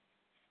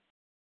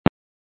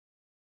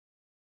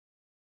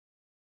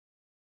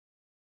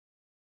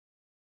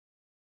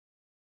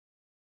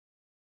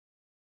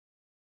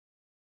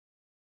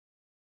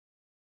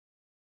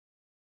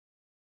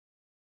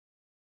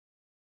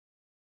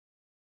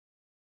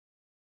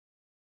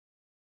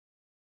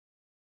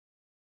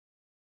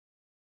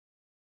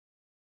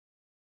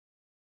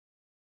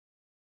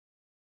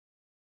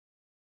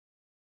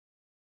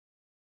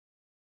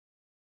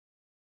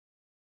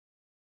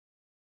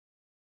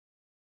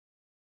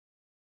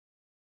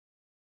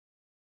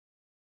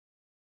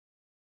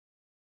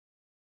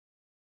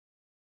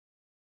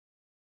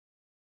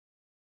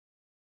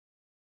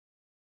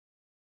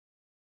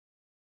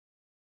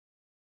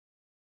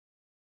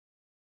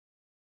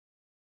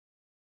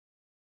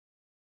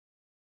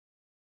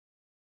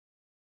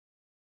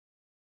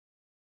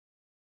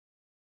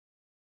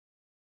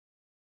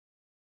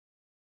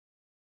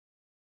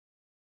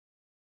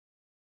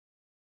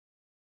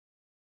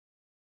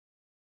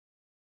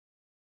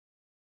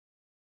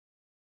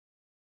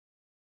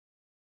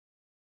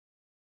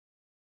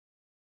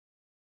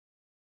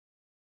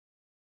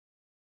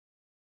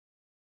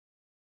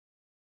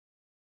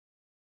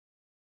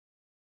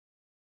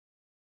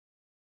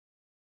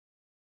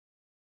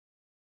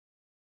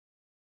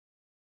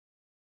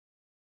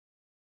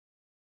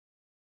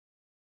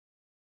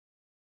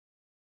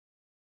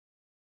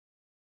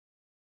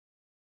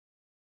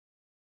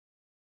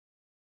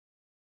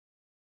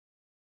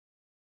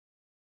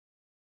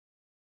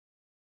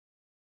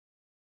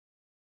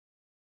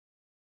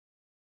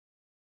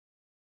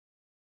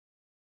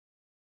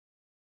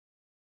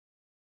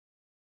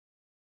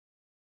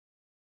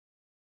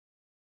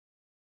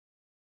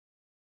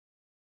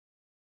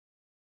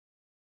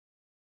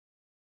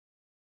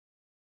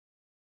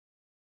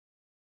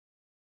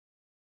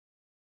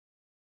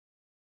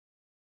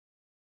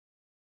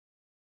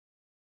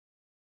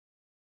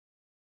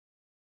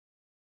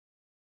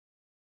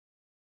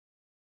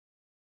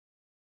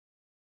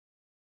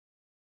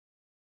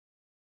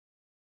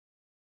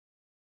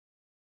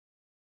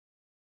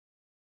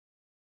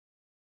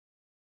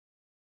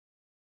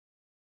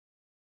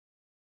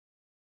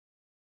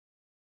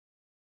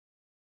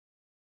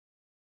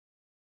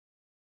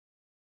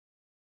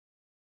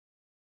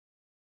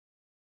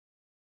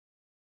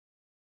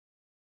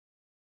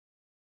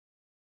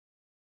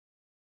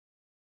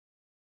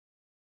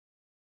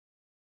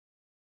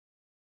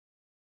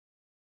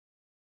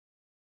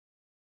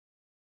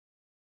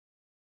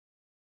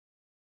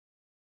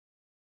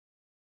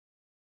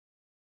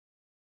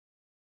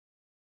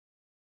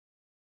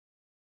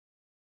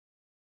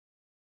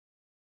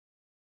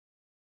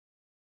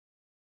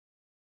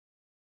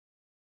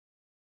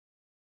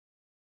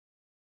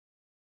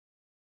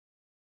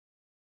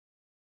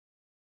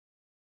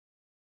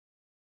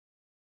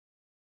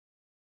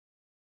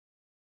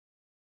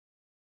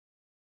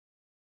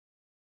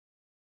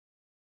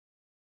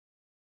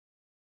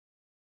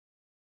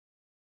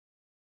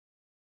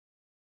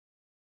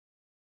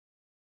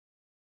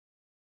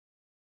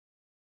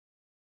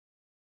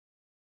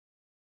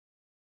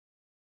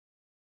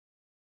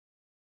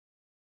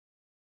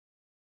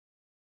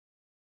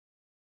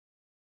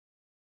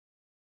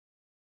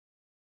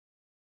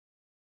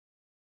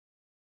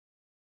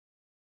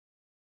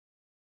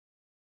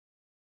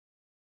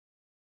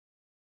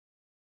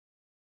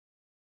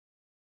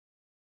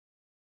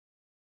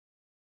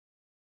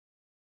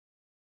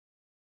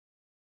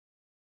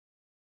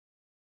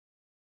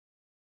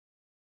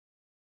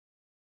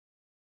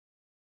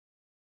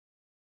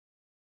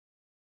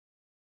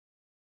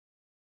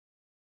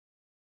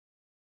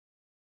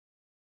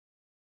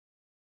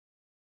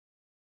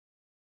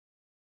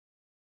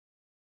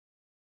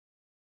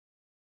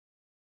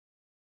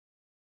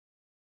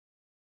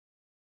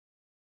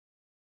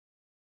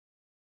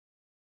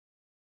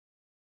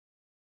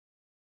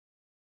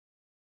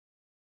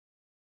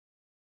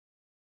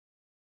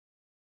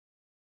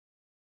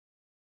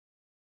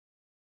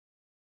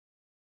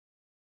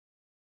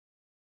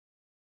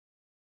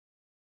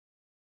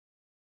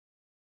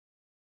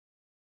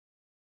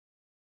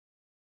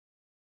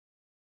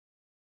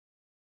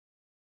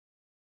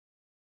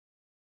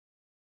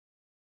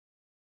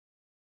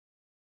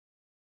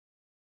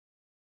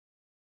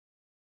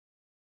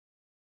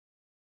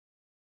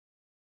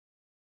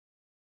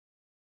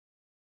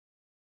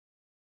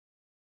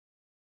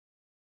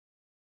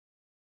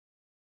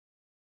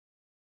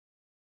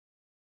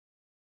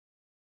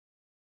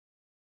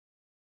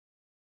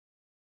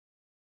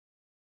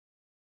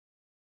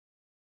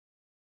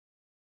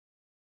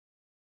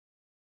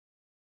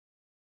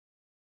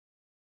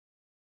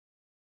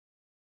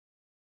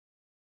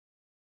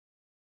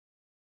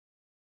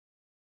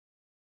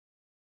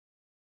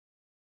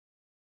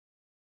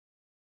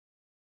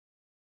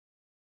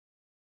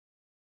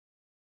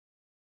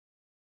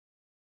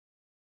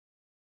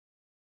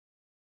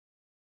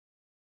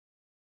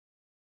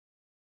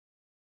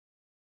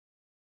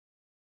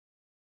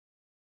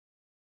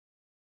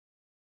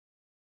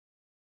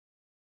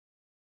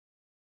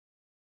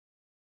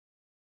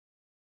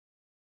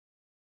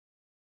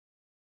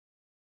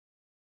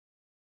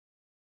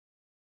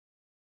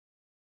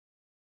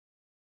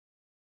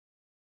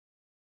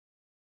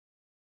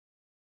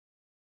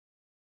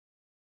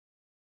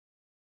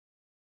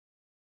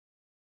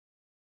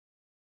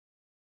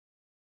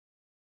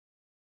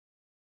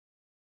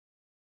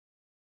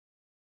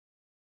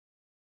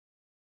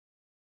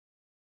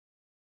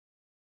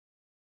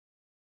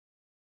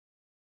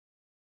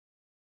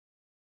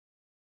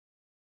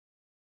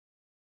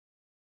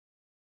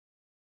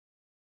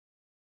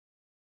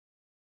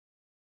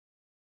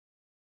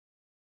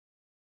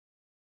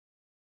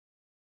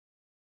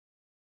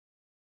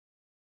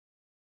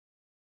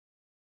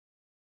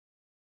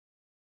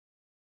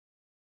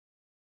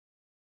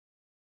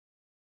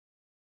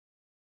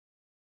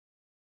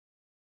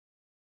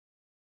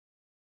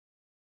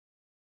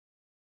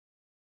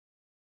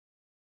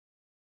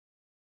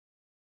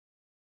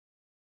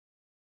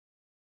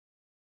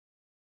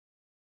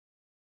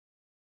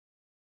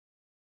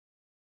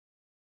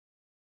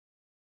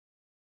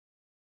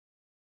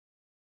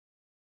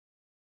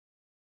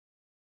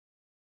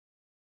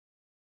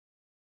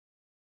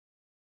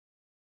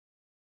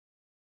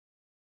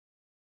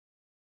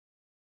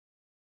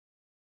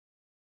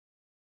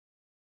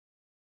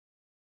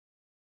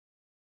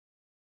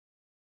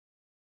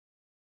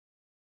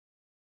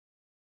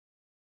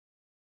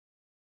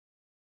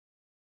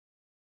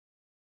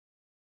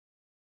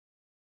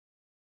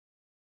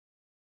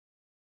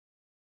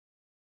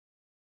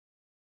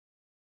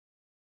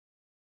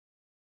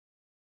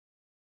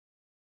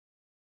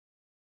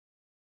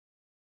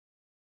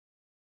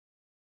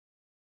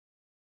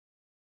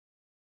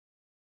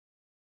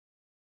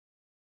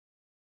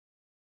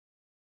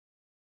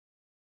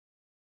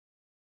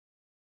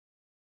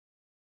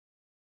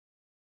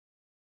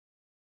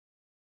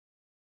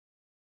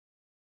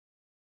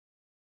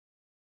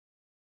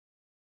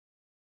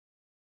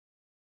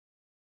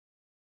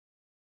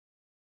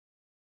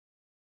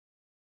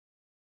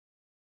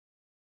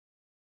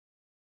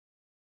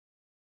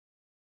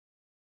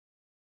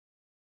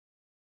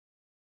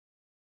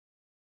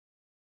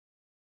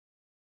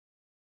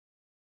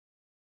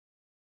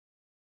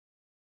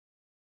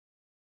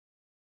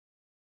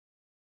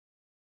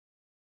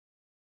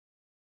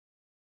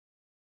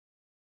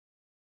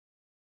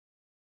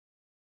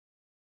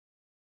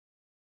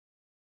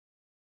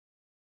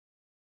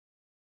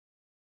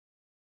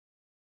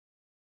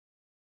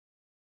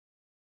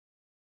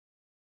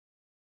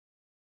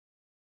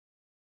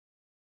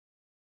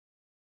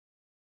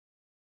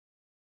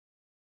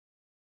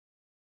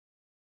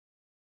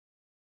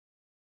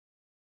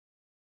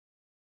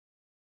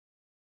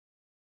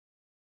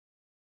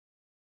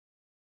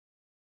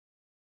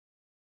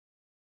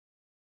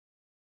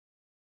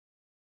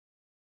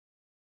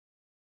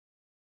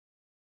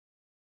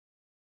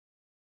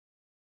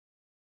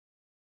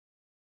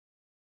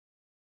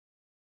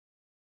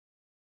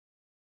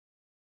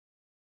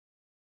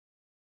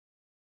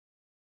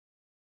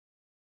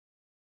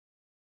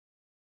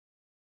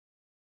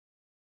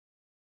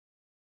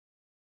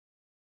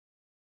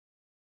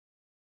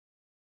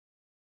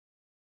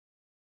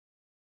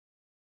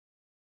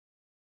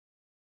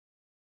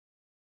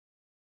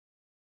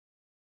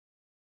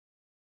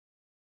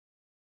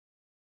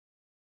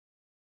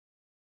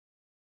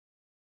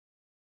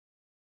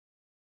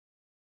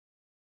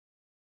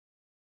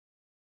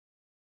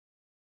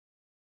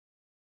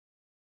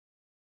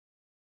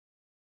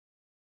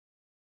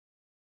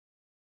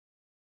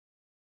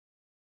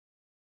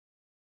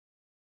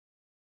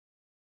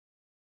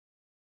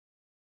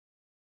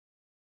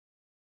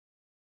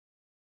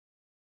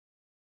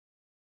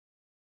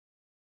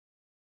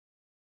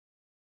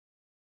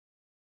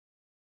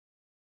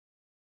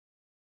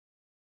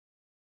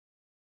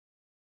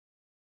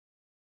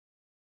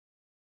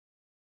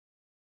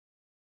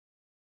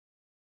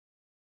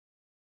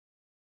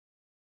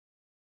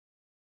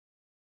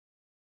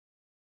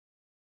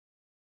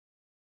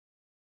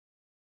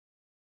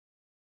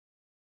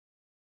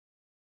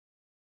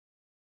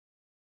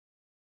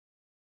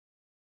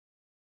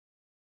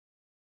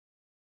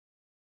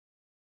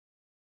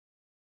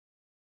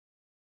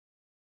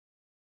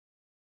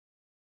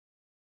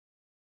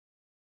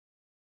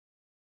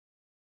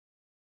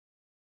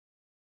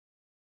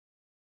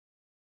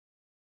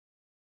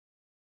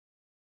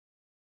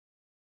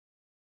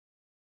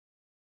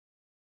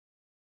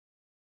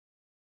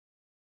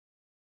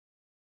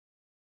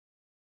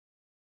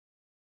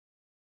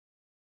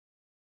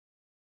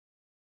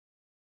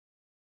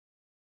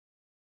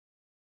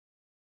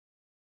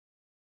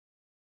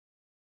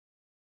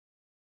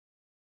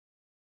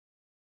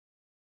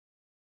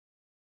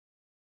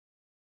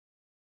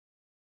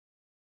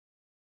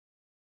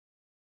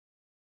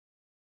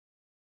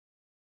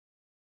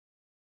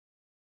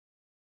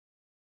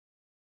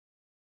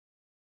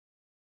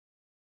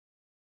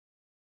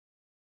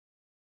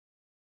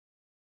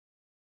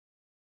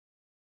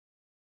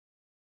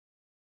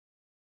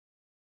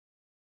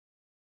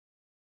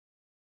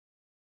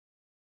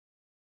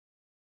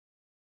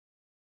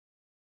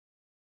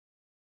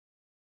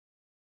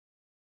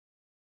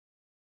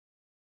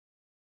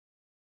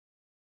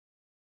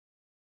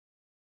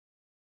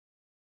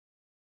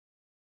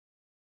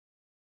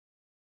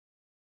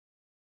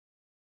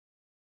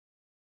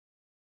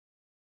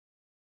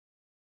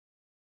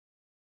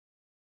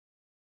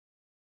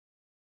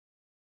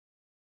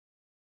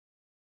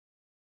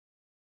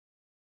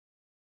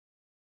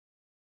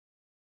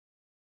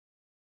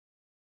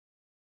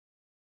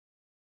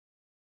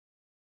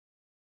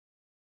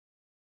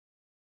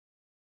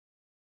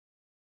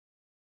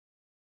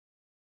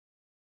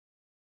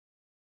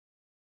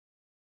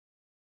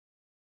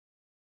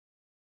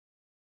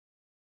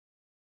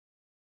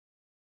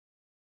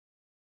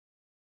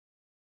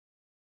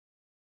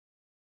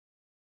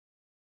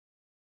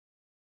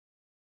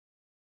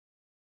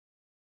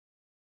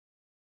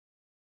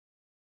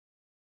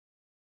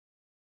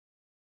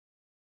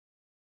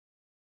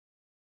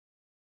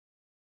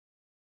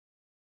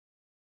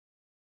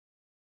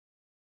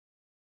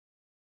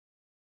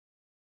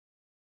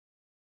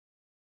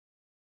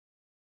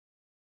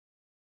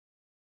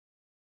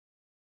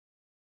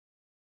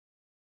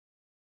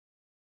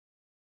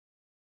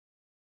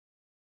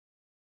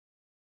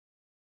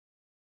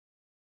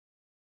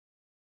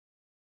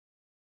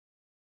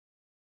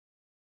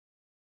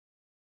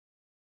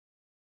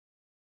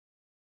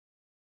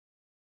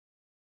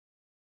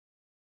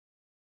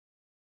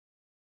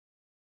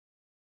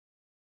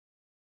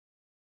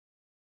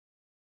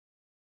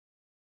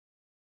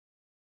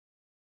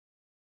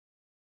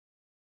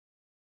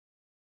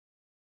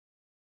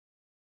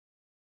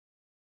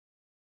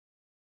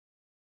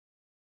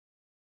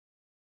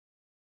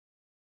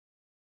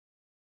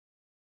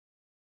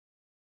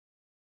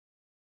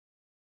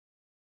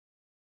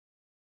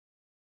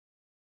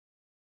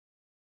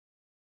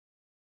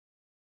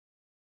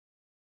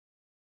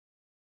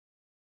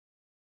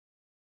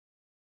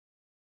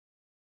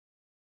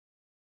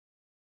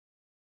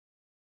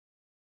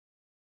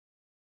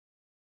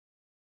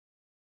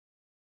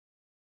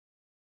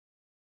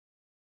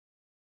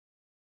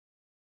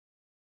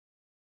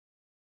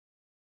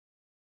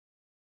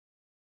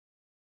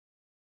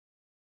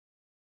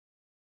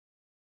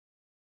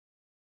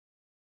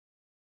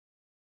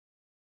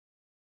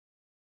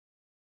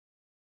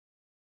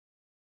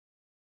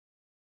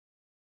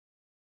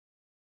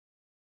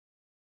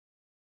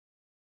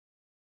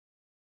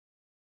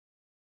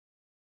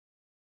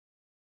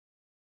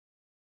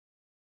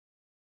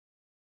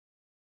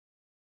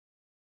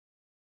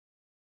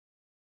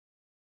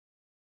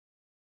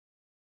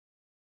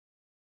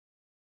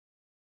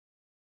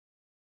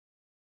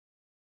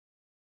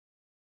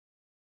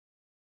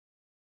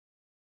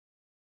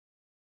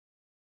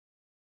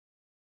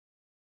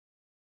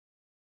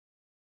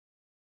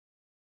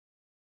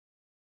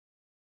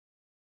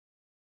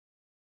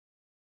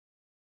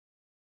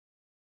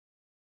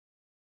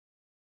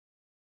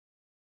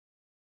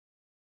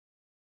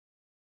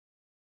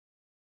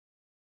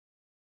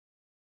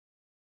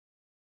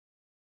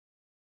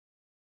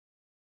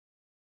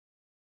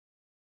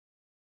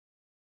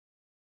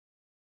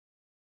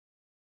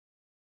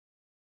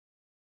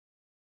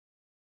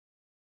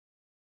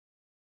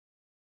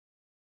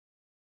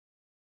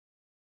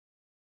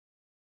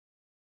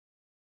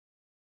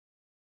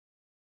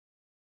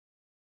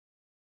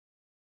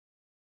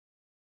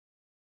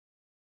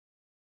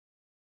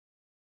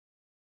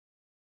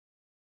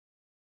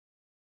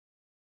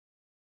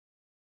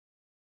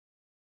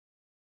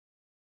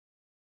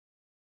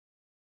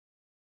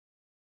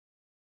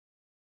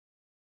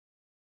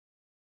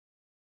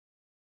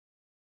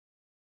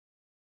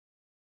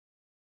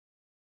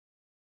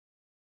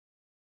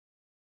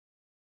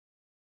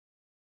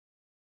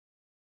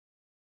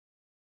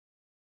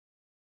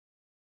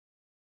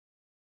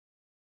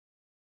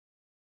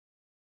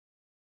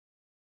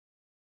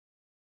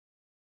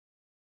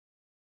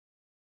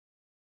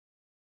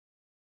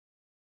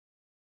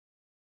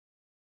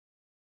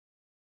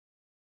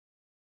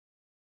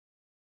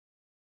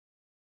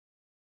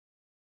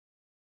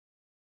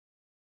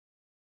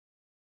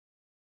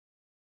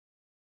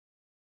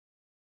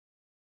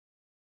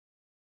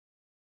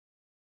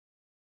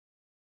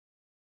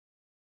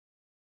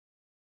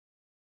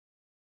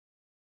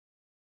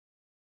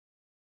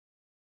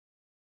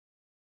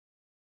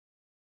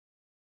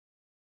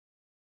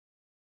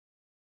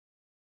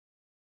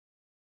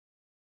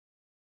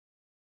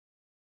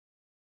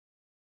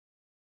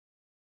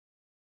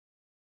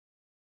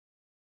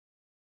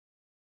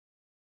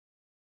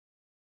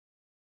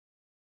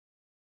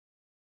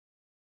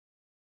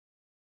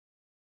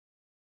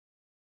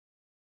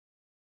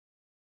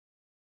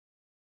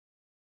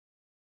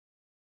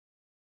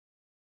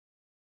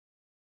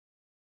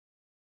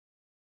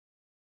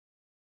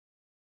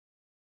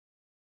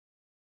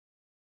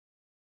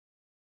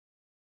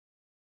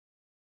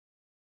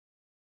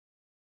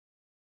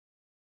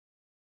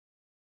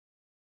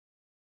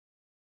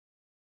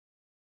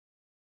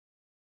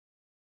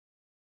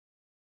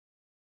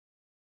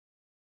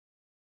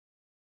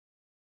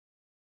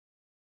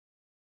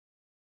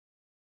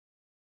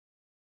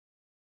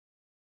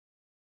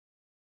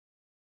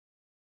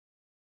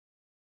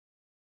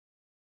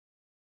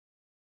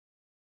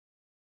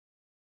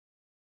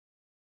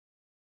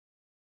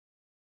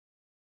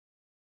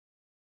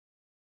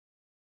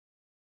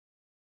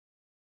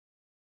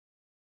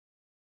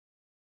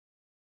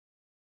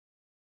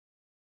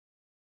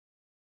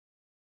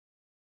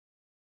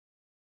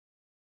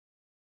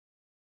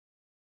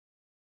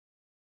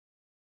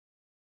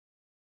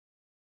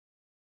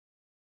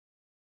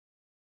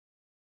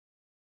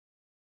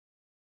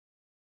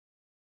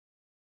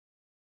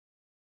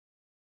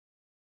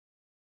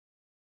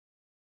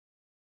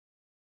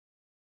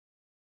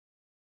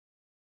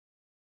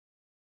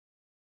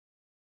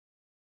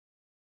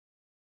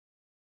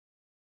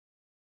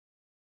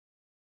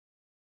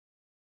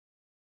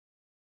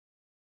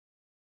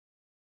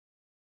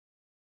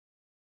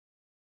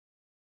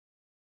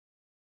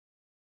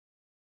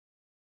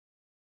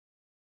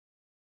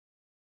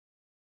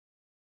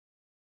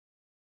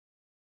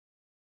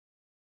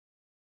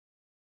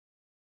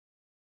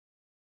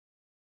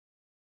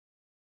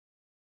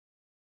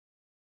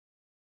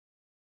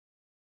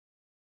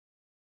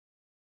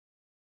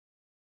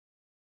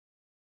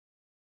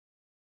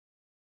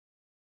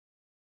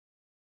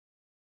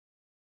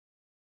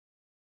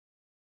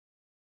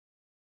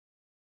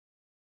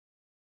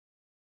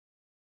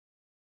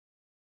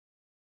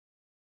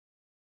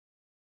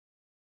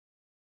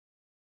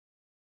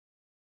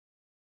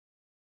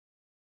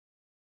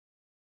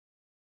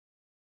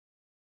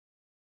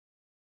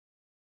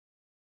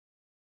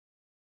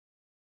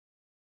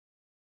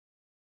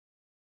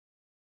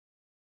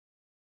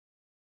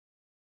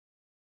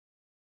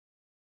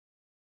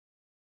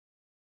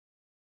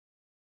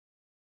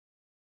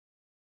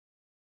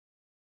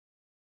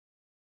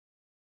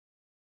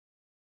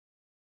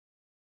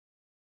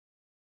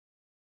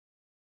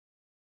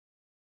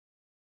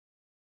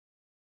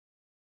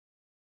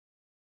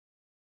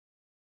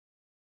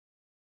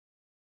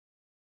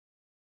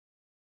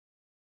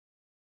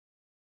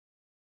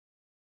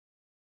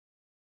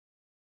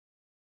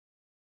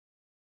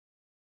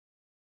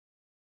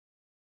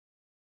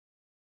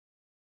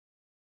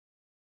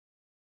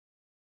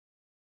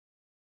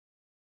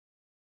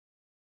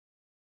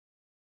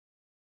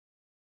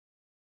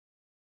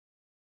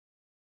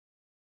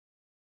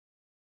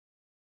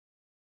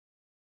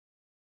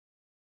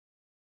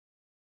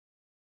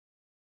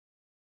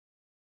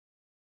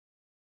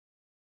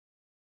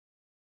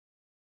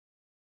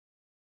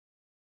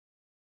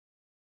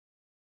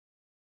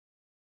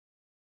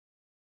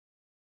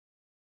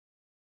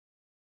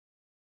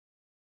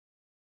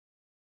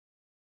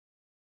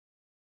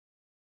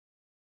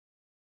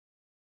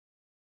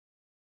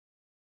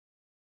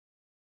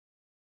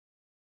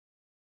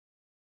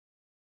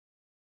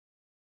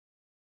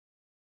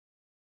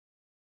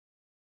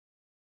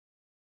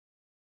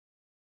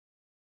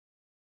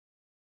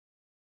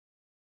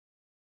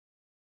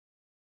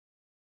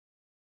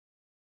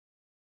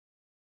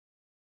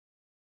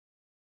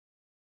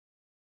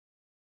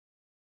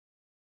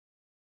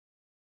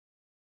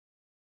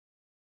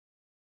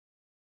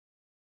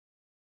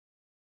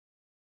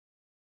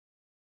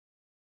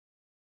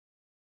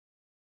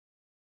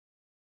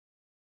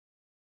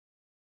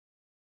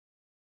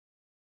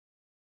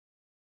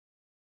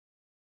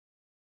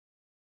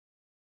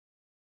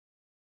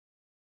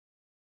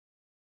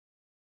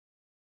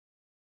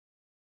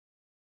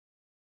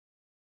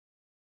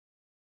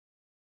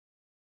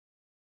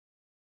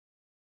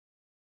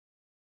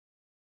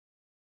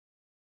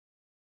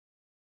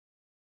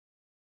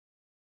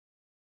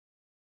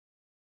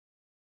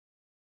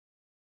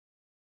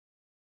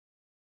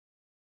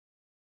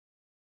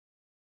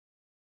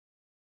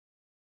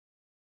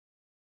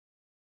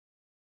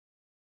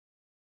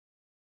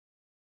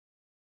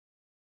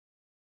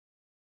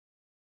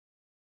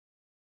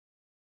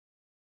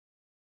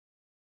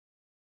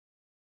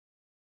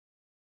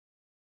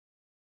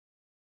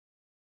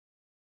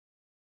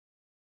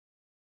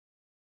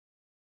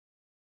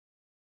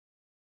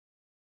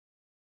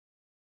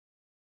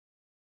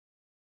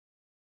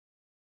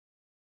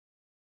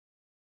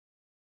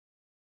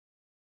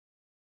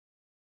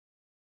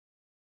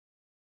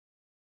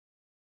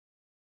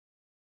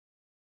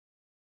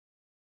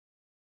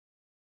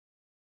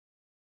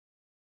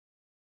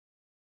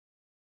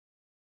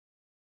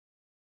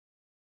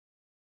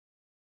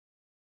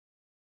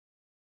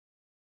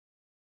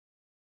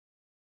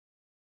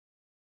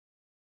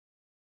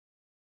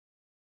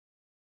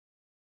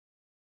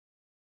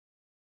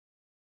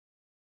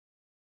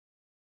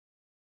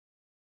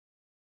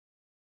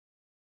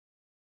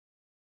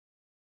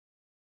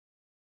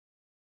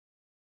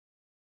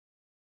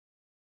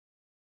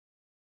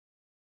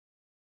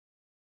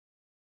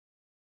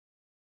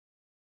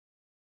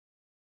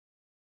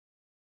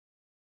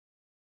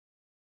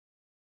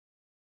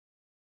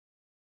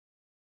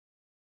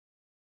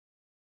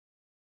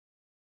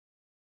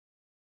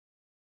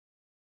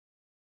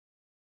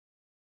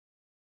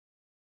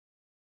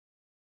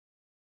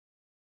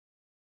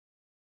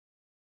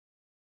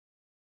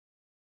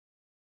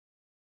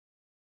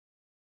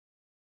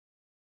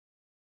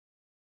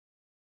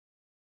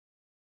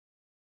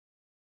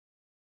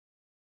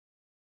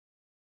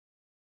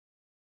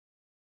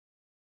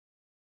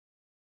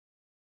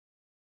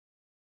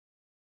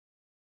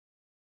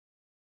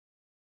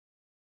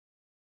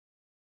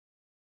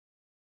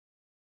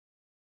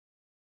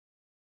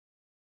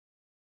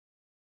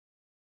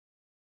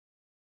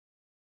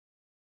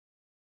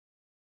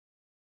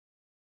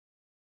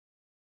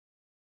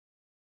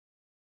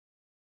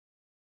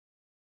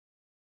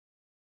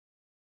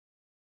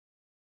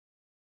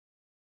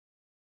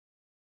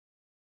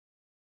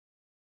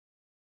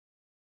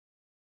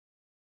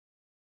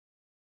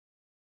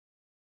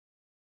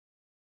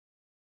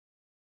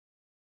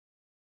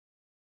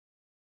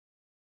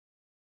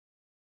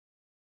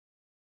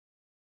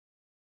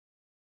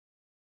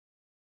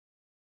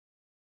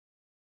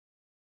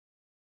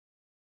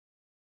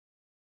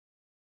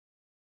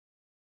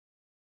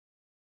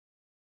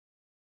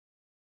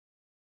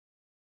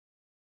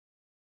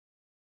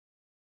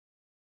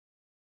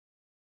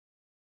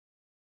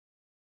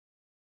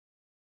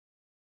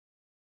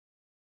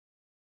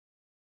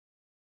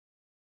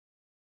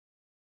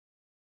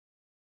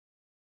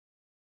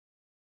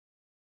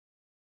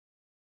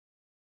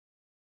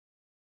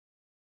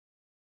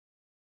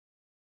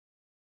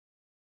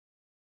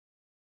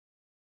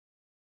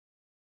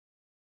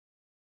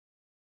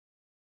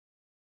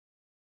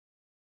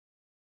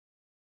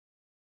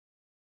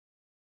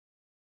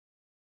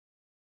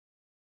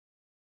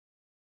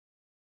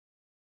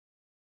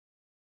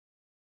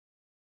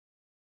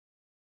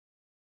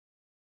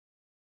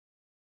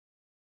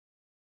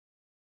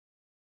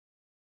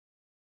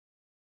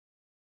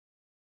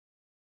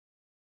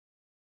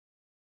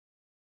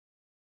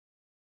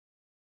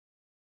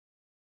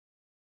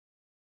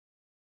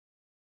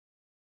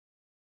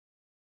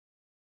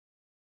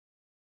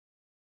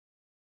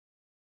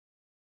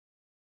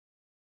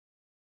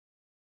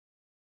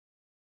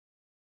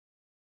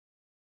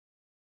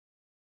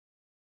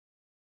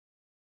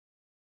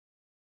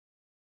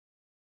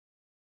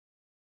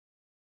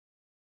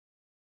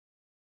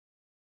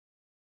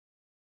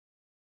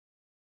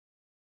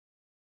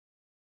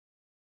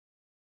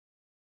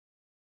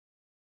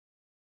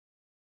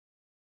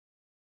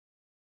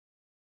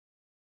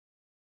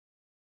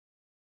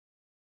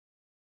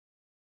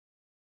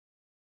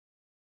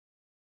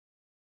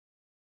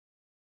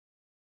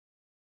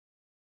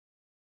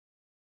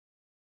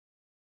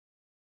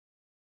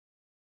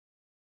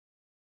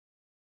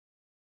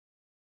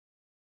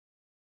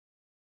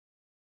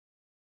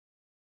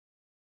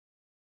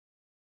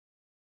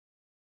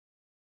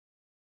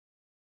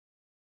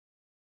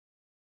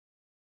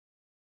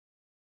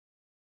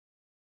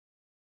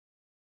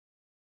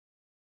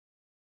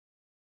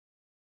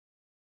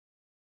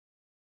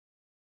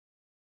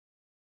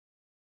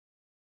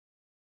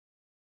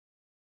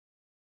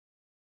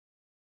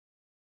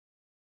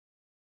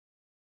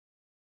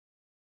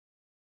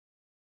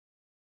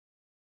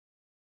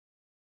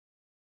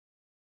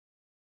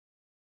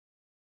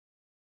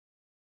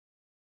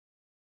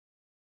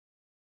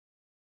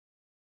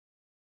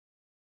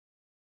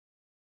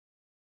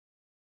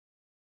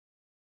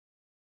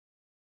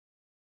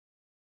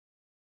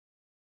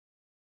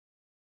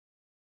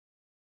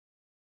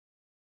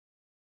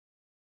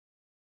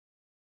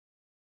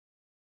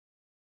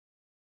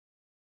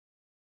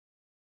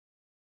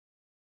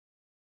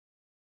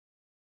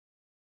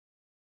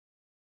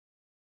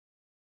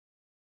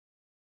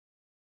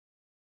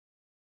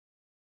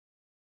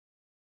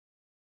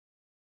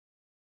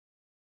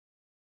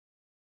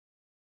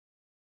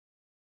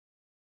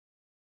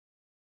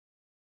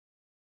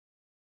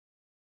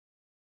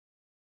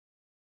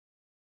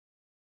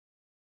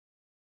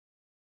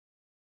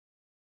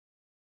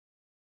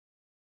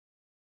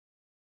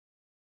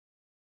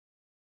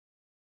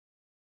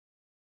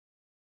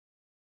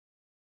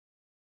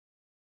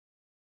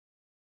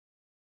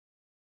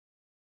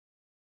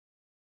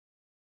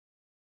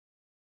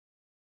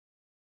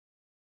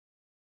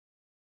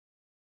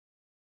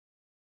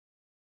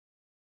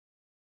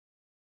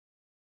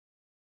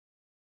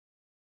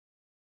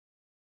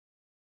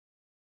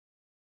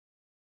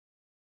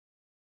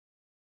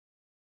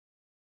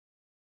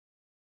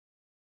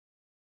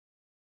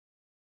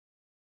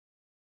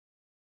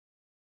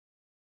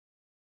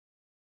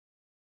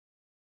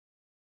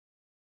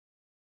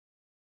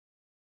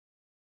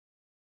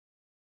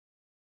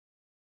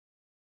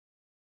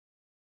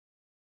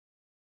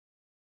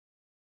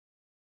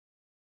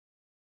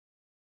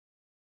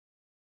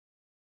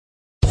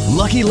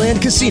 Lucky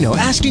Land Casino,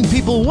 asking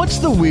people, what's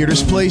the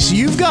weirdest place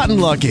you've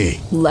gotten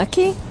lucky?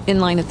 Lucky? In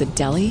line at the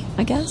deli,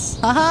 I guess?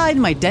 Aha, in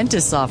my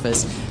dentist's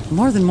office.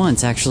 More than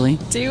once, actually.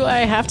 Do I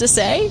have to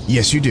say?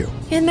 Yes, you do.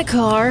 In the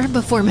car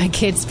before my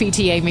kids'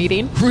 PTA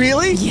meeting.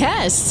 Really?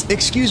 Yes.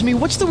 Excuse me,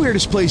 what's the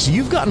weirdest place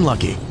you've gotten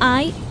lucky?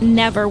 I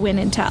never win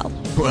and tell.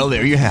 Well,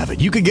 there you have it.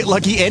 You can get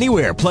lucky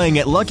anywhere, playing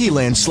at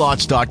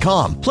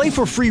LuckyLandSlots.com. Play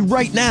for free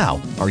right now.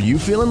 Are you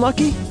feeling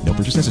lucky? No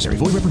purchase necessary.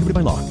 Void where prohibited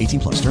by law. 18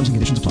 plus. Terms and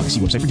conditions apply. See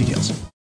website for details.